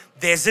drunk.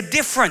 There's a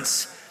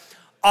difference.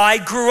 I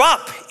grew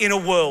up in a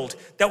world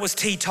that was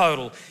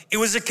teetotal. It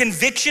was a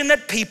conviction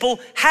that people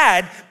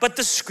had, but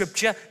the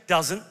Scripture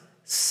doesn't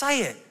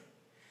say it.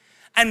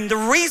 And the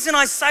reason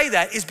I say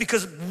that is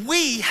because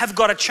we have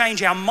got to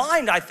change our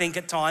mind, I think,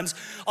 at times,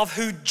 of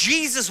who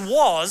Jesus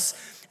was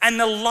and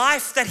the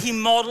life that he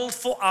modeled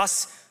for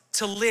us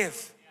to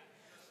live.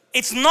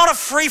 It's not a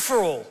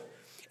free-for-all.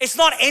 It's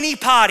not any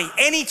party,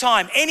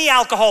 anytime, any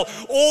alcohol,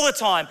 all the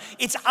time.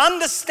 It's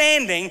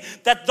understanding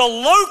that the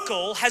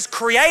local has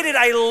created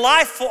a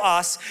life for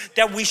us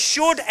that we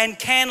should and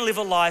can live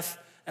a life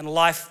and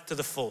life to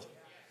the full.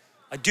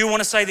 I do want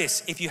to say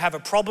this. If you have a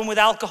problem with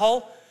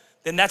alcohol,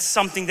 then that's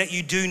something that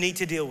you do need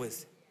to deal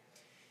with.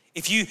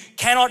 If you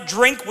cannot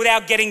drink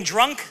without getting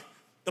drunk,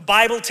 the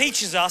Bible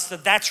teaches us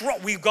that that's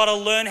right. We've got to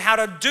learn how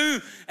to do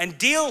and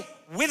deal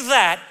with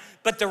that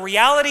But the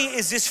reality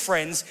is this,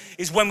 friends,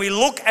 is when we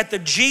look at the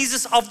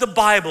Jesus of the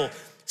Bible,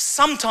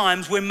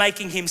 sometimes we're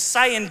making him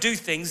say and do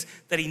things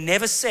that he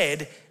never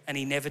said and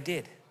he never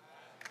did.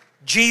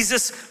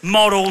 Jesus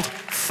modeled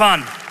fun.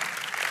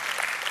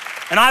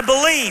 And I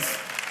believe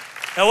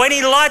that when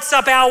he lights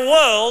up our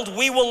world,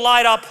 we will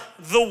light up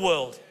the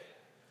world.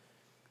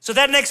 So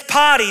that next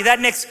party, that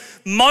next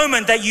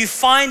moment that you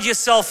find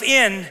yourself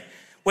in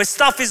where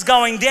stuff is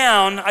going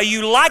down, are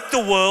you like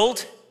the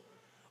world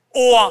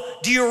or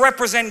do you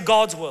represent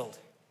God's world?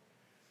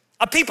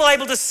 Are people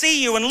able to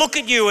see you and look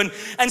at you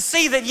and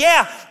see that,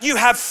 yeah, you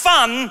have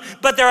fun,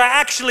 but there are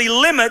actually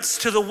limits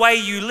to the way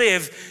you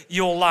live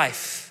your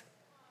life?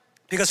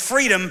 Because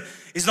freedom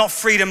is not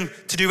freedom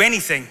to do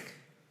anything.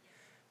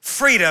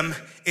 Freedom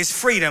is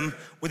freedom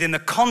within the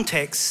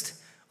context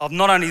of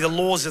not only the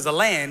laws of the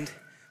land,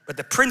 but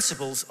the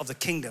principles of the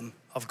kingdom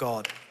of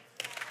God.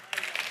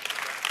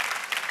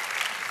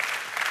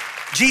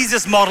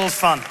 Jesus modeled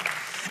fun.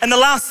 And the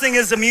last thing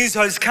as the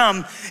musos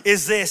come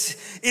is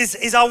this,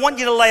 is I want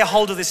you to lay a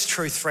hold of this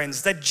truth,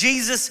 friends, that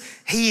Jesus,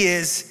 he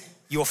is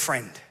your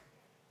friend.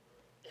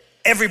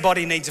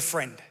 Everybody needs a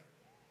friend.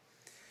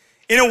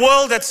 In a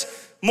world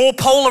that's more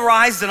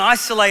polarized and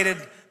isolated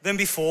than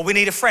before, we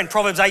need a friend.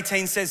 Proverbs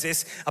 18 says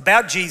this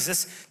about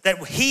Jesus, that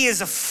he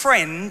is a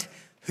friend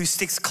who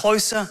sticks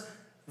closer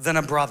than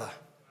a brother.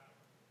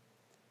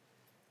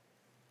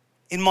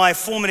 In my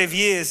formative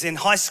years in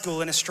high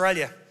school in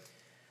Australia,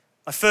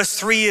 my first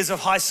 3 years of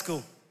high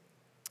school,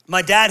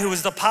 my dad, who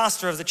was the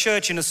pastor of the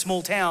church in a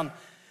small town,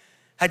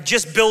 had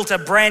just built a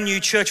brand new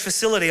church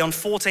facility on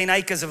 14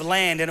 acres of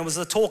land, and it was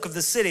the talk of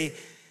the city.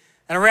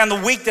 And around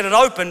the week that it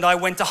opened, I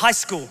went to high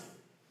school.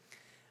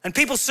 And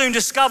people soon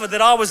discovered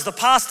that I was the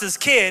pastor's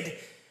kid,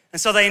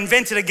 and so they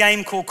invented a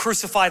game called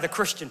Crucify the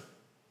Christian.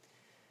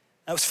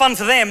 It was fun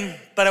for them,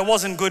 but it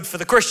wasn't good for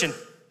the Christian.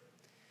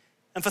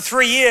 And for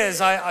 3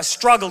 years, I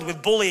struggled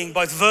with bullying,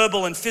 both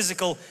verbal and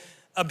physical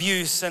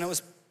abuse, and it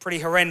was pretty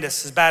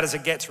horrendous, as bad as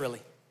it gets,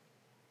 really.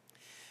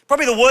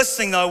 Probably the worst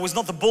thing, though, was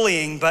not the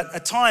bullying, but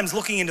at times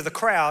looking into the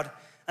crowd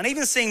and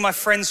even seeing my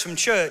friends from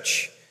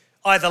church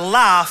either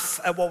laugh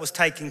at what was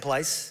taking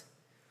place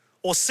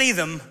or see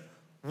them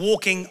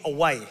walking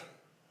away.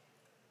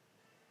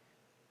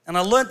 And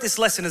I learned this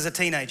lesson as a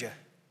teenager.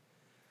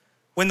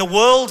 When the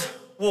world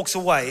walks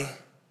away,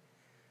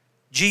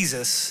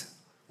 Jesus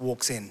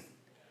walks in.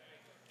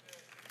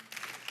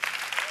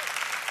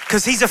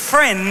 Because he's a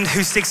friend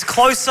who sticks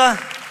closer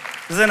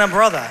than a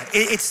brother.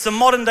 It's the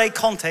modern day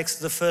context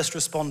of the first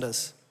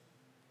responders.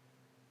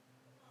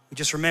 We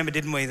just remember,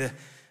 didn't we, the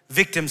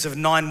victims of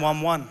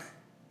 911. Do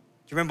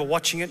you remember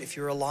watching it if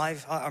you were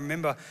alive? I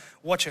remember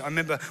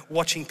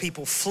watching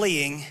people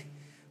fleeing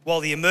while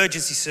the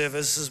emergency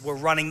services were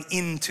running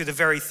into the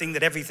very thing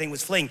that everything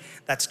was fleeing.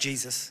 That's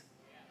Jesus.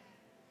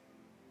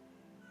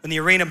 When the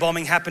arena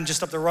bombing happened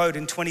just up the road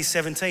in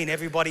 2017,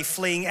 everybody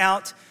fleeing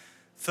out,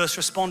 first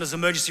responders,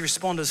 emergency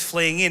responders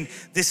fleeing in.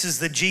 This is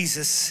the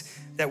Jesus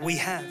that we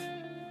have.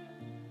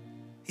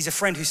 He's a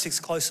friend who sticks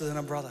closer than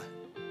a brother.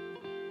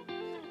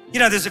 You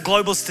know, there's a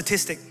global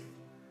statistic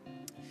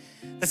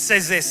that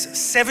says this: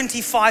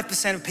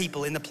 75% of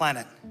people in the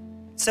planet,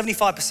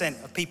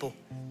 75% of people,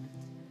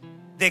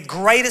 their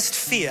greatest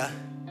fear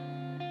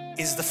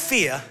is the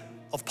fear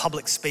of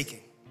public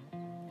speaking.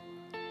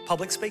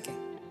 Public speaking.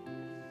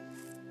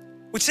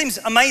 Which seems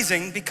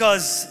amazing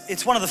because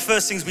it's one of the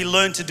first things we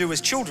learn to do as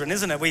children,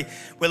 isn't it?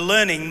 We're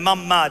learning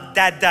mama,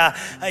 dada,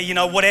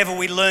 whatever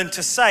we learn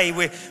to say.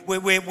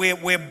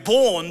 We're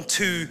born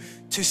to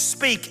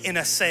speak in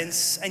a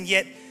sense, and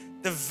yet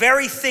the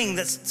very thing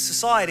that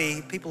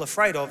society, people are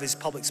afraid of is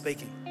public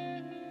speaking.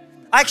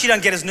 I actually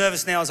don't get as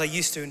nervous now as I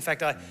used to. In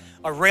fact, I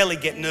rarely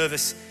get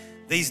nervous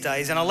these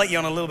days, and I'll let you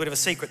on a little bit of a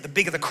secret. The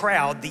bigger the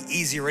crowd, the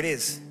easier it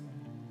is.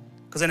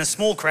 Because in a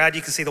small crowd,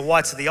 you can see the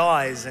whites of the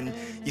eyes and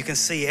you can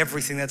see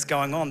everything that's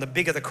going on. The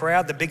bigger the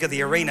crowd, the bigger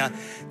the arena,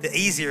 the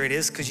easier it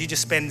is, because you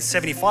just spend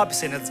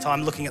 75% of the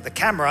time looking at the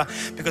camera,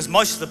 because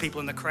most of the people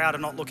in the crowd are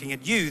not looking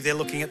at you, they're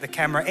looking at the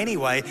camera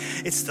anyway.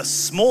 It's the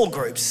small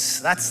groups,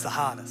 that's the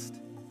hardest.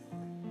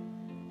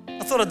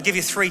 I thought I'd give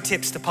you 3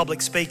 tips to public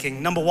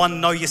speaking. Number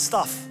 1, know your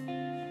stuff.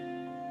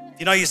 If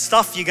you know your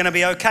stuff, you're gonna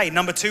be okay.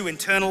 Number 2,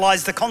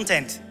 internalize the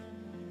content.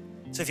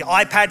 So if your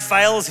iPad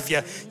fails, if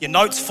your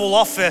notes fall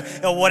off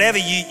or whatever,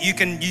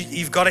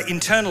 you've got to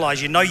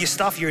internalize. You know your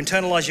stuff, you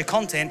internalize your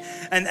content.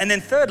 And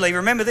then thirdly,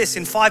 remember this,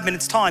 in 5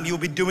 minutes time, you'll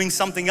be doing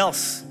something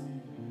else.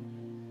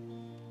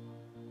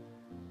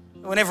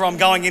 Whenever I'm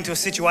going into a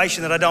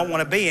situation that I don't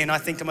want to be in, I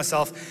think to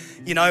myself,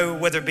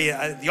 whether it be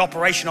the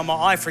operation on my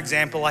eye, for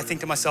example, I think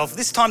to myself,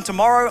 this time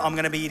tomorrow, I'm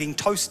going to be eating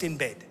toast in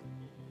bed.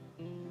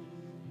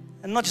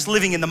 And not just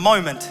living in the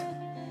moment,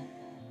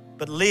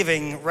 but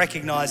living,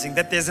 recognizing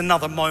that there's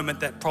another moment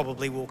that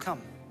probably will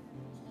come.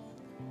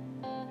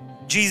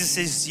 Jesus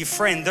is your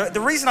friend. The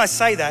reason I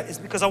say that is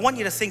because I want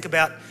you to think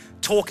about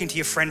talking to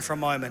your friend for a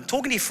moment.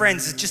 Talking to your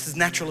friends is just as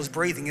natural as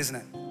breathing, isn't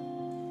it?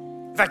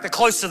 In fact, the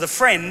closer the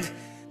friend,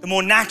 the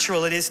more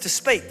natural it is to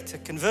speak, to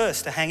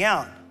converse, to hang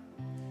out.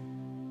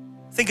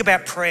 Think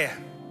about prayer.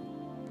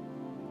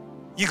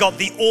 You got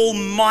the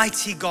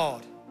Almighty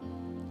God,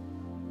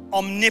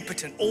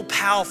 omnipotent,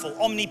 all-powerful,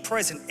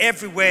 omnipresent,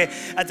 everywhere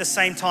at the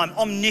same time,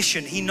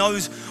 omniscient. He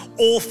knows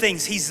all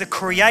things. He's the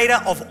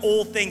creator of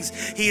all things.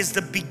 He is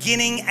the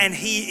beginning and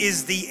he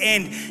is the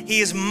end.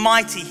 He is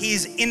mighty. He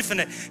is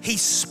infinite. He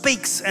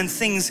speaks and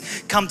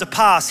things come to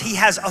pass. He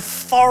has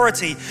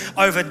authority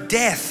over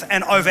death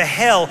and over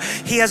hell.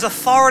 He has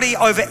authority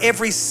over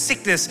every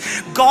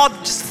sickness. God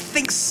just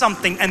thinks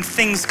something and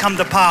things come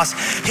to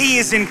pass. He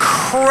is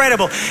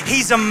incredible.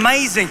 He's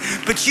amazing.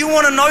 But you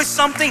want to know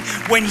something?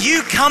 When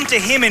you come to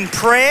him in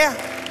prayer,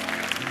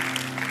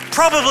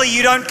 probably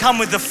you don't come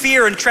with the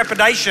fear and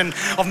trepidation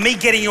of me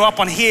getting you up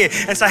on here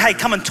and say, hey,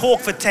 come and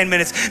talk for 10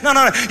 minutes. No.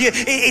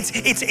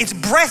 It's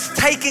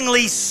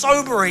breathtakingly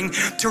sobering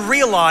to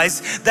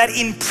realize that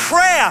in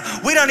prayer,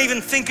 we don't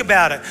even think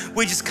about it.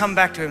 We just come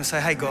back to him and say,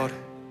 hey, God,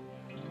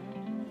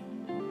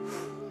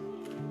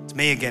 it's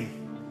me again.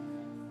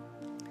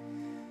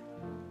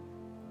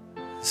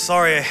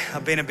 Sorry,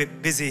 I've been a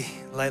bit busy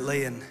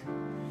lately and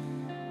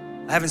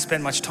I haven't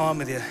spent much time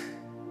with you.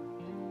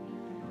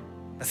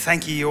 But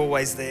thank you, you're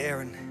always there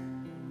and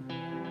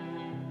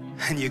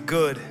you're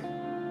good.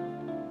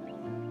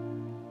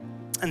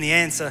 And the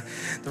answer,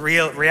 the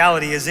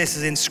reality is this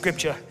is in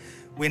Scripture.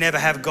 We never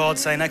have God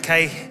saying,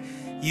 okay,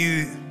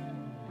 you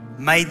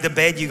made the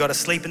bed, you got to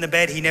sleep in the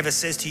bed. He never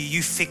says to you,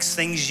 you fix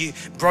things, you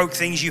broke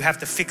things, you have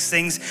to fix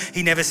things.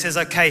 He never says,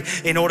 okay,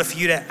 in order for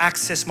you to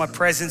access my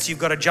presence, you've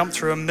got to jump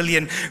through a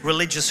million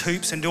religious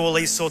hoops and do all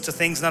these sorts of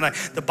things. No.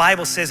 The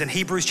Bible says in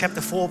Hebrews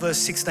chapter 4, verse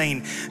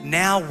 16,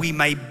 now we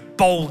may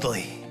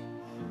boldly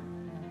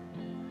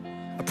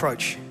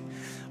approach.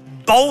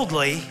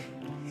 Boldly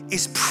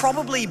is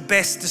probably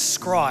best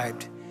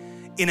described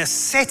in a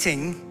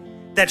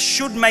setting that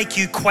should make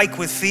you quake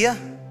with fear,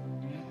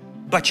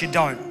 but you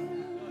don't.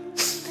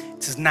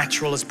 It's as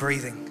natural as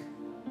breathing.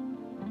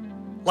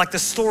 Like the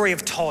story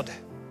of Todd.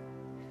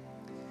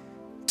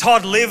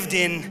 Todd lived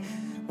in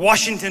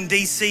Washington,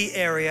 D.C.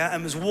 area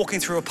and was walking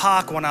through a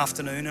park one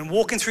afternoon. And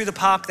walking through the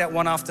park that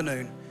one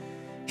afternoon,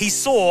 he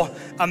saw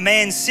a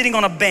man sitting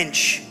on a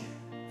bench,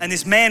 and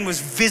this man was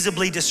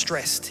visibly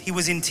distressed. He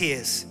was in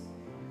tears.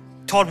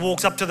 Todd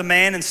walks up to the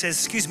man and says,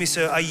 excuse me,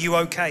 sir, are you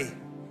okay?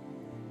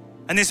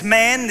 And this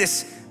man,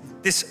 this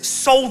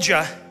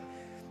soldier,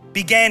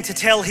 began to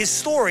tell his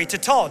story to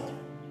Todd.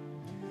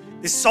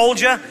 This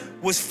soldier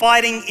was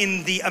fighting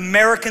in the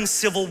American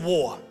Civil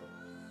War,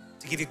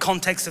 to give you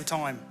context of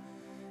time.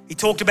 He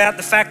talked about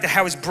the fact that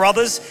how his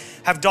brothers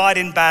have died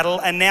in battle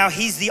and now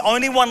he's the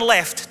only one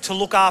left to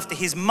look after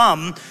his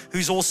mum,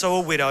 who's also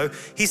a widow.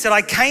 He said,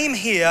 I came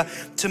here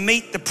to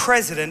meet the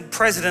president,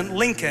 President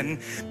Lincoln,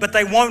 but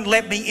they won't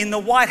let me in the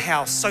White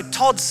House. So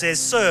Todd says,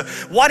 sir,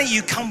 why don't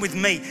you come with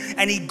me?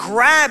 And he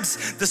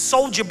grabs the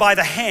soldier by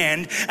the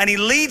hand and he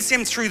leads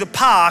him through the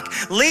park,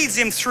 leads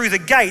him through the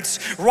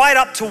gates, right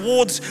up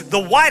towards the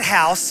White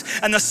House.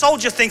 And the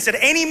soldier thinks at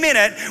any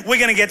minute we're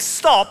gonna get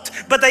stopped,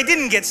 but they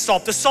didn't get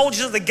stopped. The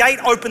soldiers at the gate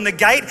opened the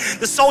gate.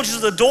 The soldiers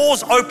at the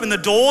doors opened the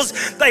doors.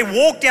 They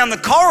walked down the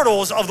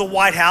corridors of the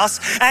White House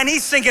and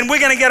he's thinking,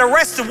 we're gonna get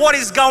arrested. What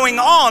is going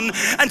on?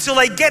 Until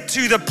they get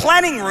to the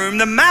planning room,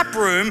 the map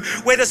room,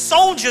 where the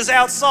soldiers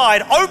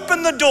outside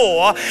open the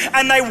door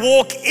and they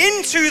walk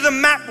into the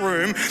map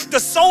room. The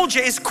soldier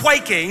is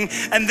quaking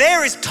and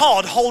there is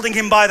Todd holding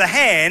him by the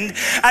hand,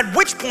 at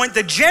which point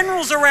the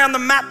generals around the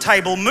map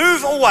table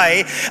move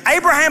away.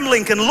 Abraham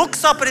Lincoln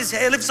lifts up his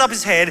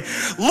head,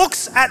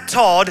 looks at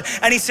Todd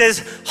and he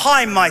says,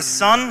 hi, my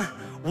son,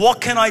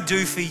 what can I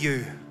do for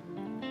you?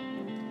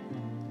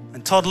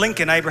 And Todd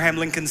Lincoln, Abraham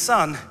Lincoln's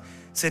son,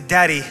 said,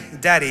 Daddy,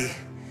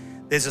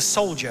 there's a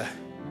soldier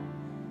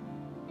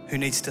who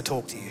needs to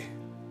talk to you.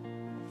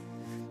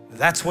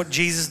 That's what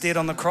Jesus did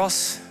on the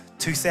cross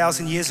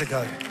 2,000 years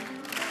ago.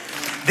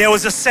 There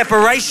was a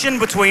separation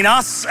between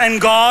us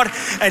and God,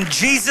 and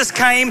Jesus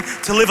came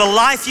to live a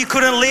life you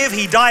couldn't live.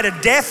 He died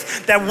a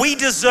death that we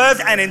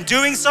deserved, and in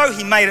doing so,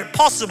 he made it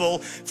possible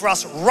for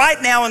us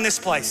right now in this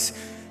place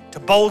to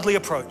boldly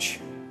approach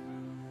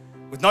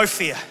with no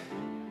fear.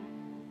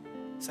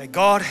 Say,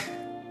 God,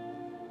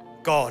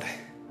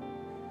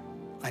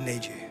 I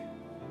need you.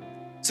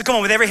 So come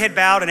on, with every head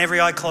bowed and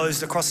every eye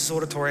closed across this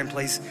auditorium,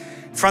 please.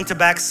 Front to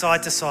back,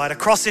 side to side.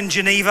 Across in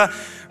Geneva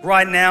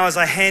right now as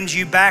I hand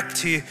you back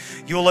to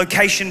your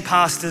location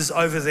pastors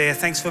over there.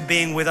 Thanks for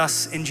being with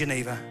us in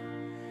Geneva.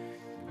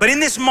 But in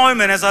this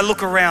moment, as I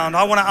look around,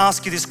 I want to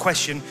ask you this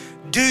question.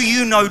 Do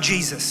you know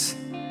Jesus?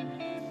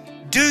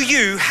 Do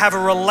you have a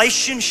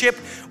relationship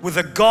with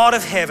the God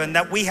of heaven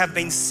that we have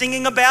been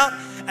singing about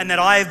and that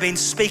I have been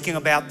speaking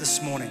about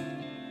this morning?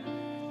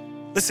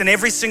 Listen,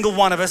 every single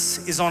one of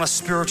us is on a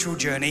spiritual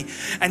journey,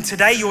 and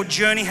today your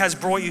journey has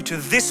brought you to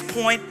this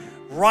point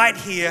right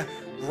here,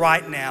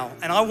 right now.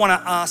 And I want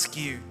to ask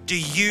you, do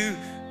you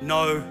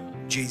know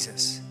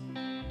Jesus?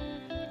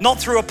 Not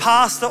through a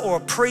pastor or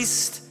a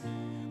priest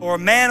or a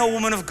man or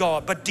woman of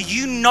God, but do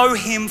you know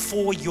him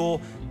for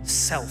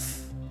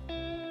yourself?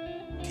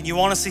 Can you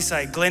honestly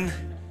say, Glyn,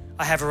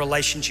 I have a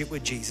relationship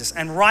with Jesus.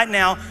 And right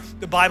now,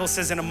 the Bible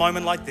says in a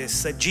moment like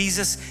this, that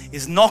Jesus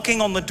is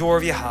knocking on the door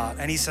of your heart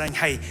and he's saying,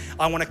 hey,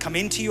 I want to come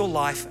into your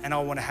life and I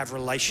want to have a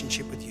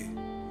relationship with you.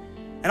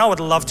 And I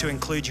would love to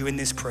include you in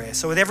this prayer.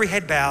 So with every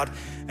head bowed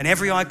and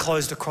every eye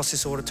closed across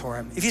this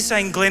auditorium, if you're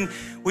saying, Glyn,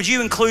 would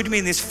you include me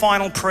in this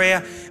final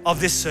prayer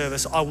of this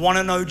service? I want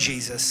to know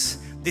Jesus.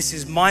 This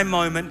is my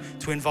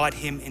moment to invite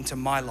him into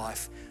my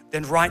life.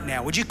 Then right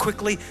now, would you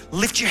quickly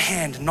lift your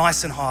hand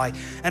nice and high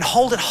and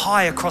hold it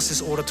high across this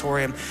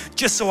auditorium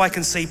just so I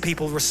can see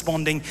people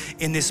responding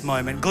in this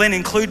moment. Glyn,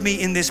 include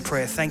me in this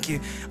prayer. Thank you.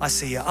 I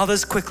see you.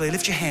 Others, quickly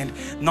lift your hand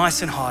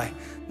nice and high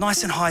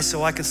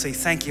so I can see.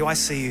 Thank you. I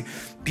see you.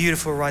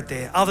 Beautiful right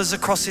there. Others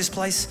across this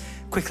place,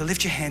 quickly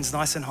lift your hands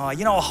nice and high.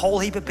 You know, a whole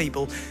heap of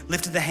people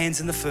lifted their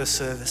hands in the first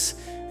service.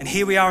 And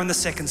here we are in the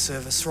second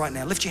service right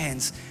now. Lift your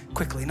hands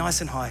quickly, nice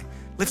and high.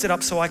 Lift it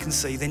up so I can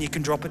see. Then you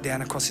can drop it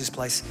down across this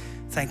place.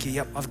 Thank you.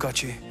 Yep, I've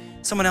got you.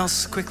 Someone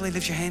else, quickly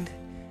lift your hand.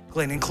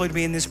 Glenn, include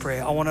me in this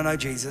prayer. I want to know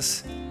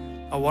Jesus.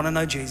 I want to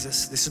know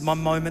Jesus. This is my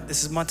moment.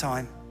 This is my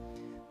time.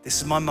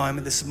 This is my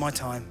moment. This is my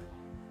time.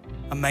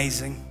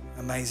 Amazing,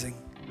 amazing.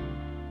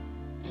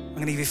 I'm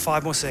going to give you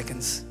 5 more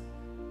seconds.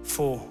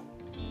 4,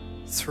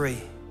 3,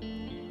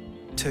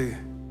 2,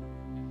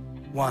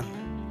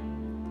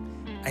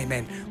 1.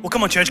 Amen. Well,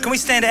 come on, church. Can we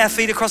stand at our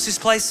feet across this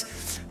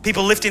place?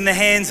 People lifting their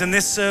hands in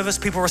this service,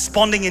 people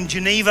responding in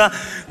Geneva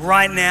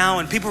right now,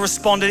 and people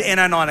responded in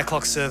our 9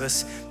 o'clock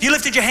service. If you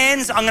lifted your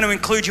hands, I'm going to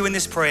include you in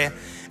this prayer,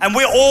 and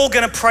we're all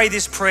going to pray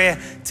this prayer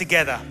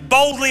together.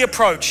 Boldly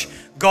approach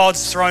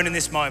God's throne in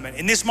this moment.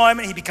 In this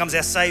moment, he becomes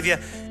our Savior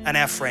and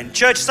our friend.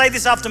 Church, say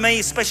this after me,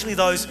 especially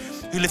those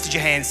who lifted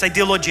your hands. Say,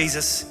 dear Lord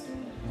Jesus,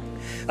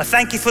 I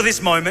thank you for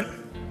this moment.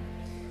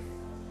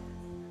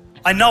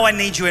 I know I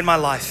need you in my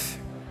life.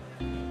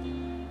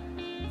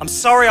 I'm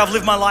sorry I've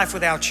lived my life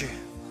without you.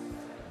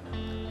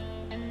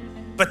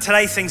 But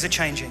today things are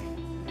changing.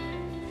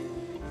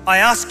 I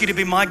ask you to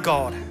be my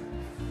God,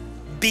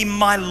 be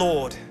my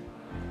Lord.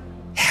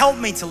 Help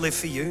me to live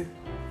for you.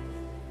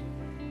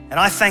 And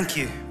I thank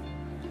you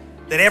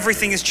that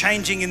everything is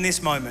changing in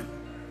this moment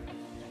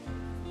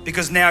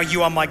because now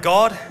you are my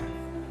God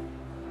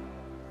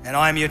and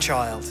I am your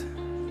child.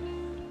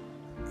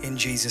 In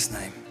Jesus'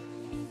 name,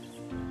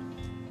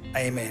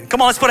 amen.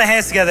 Come on, let's put our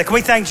hands together. Can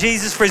we thank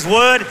Jesus for his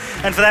word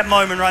and for that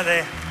moment right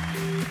there?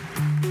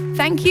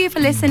 Thank you for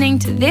listening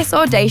to this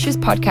Audacious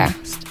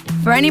podcast.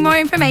 For any more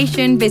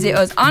information, visit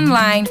us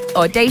online,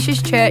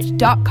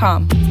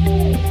 audaciouschurch.com.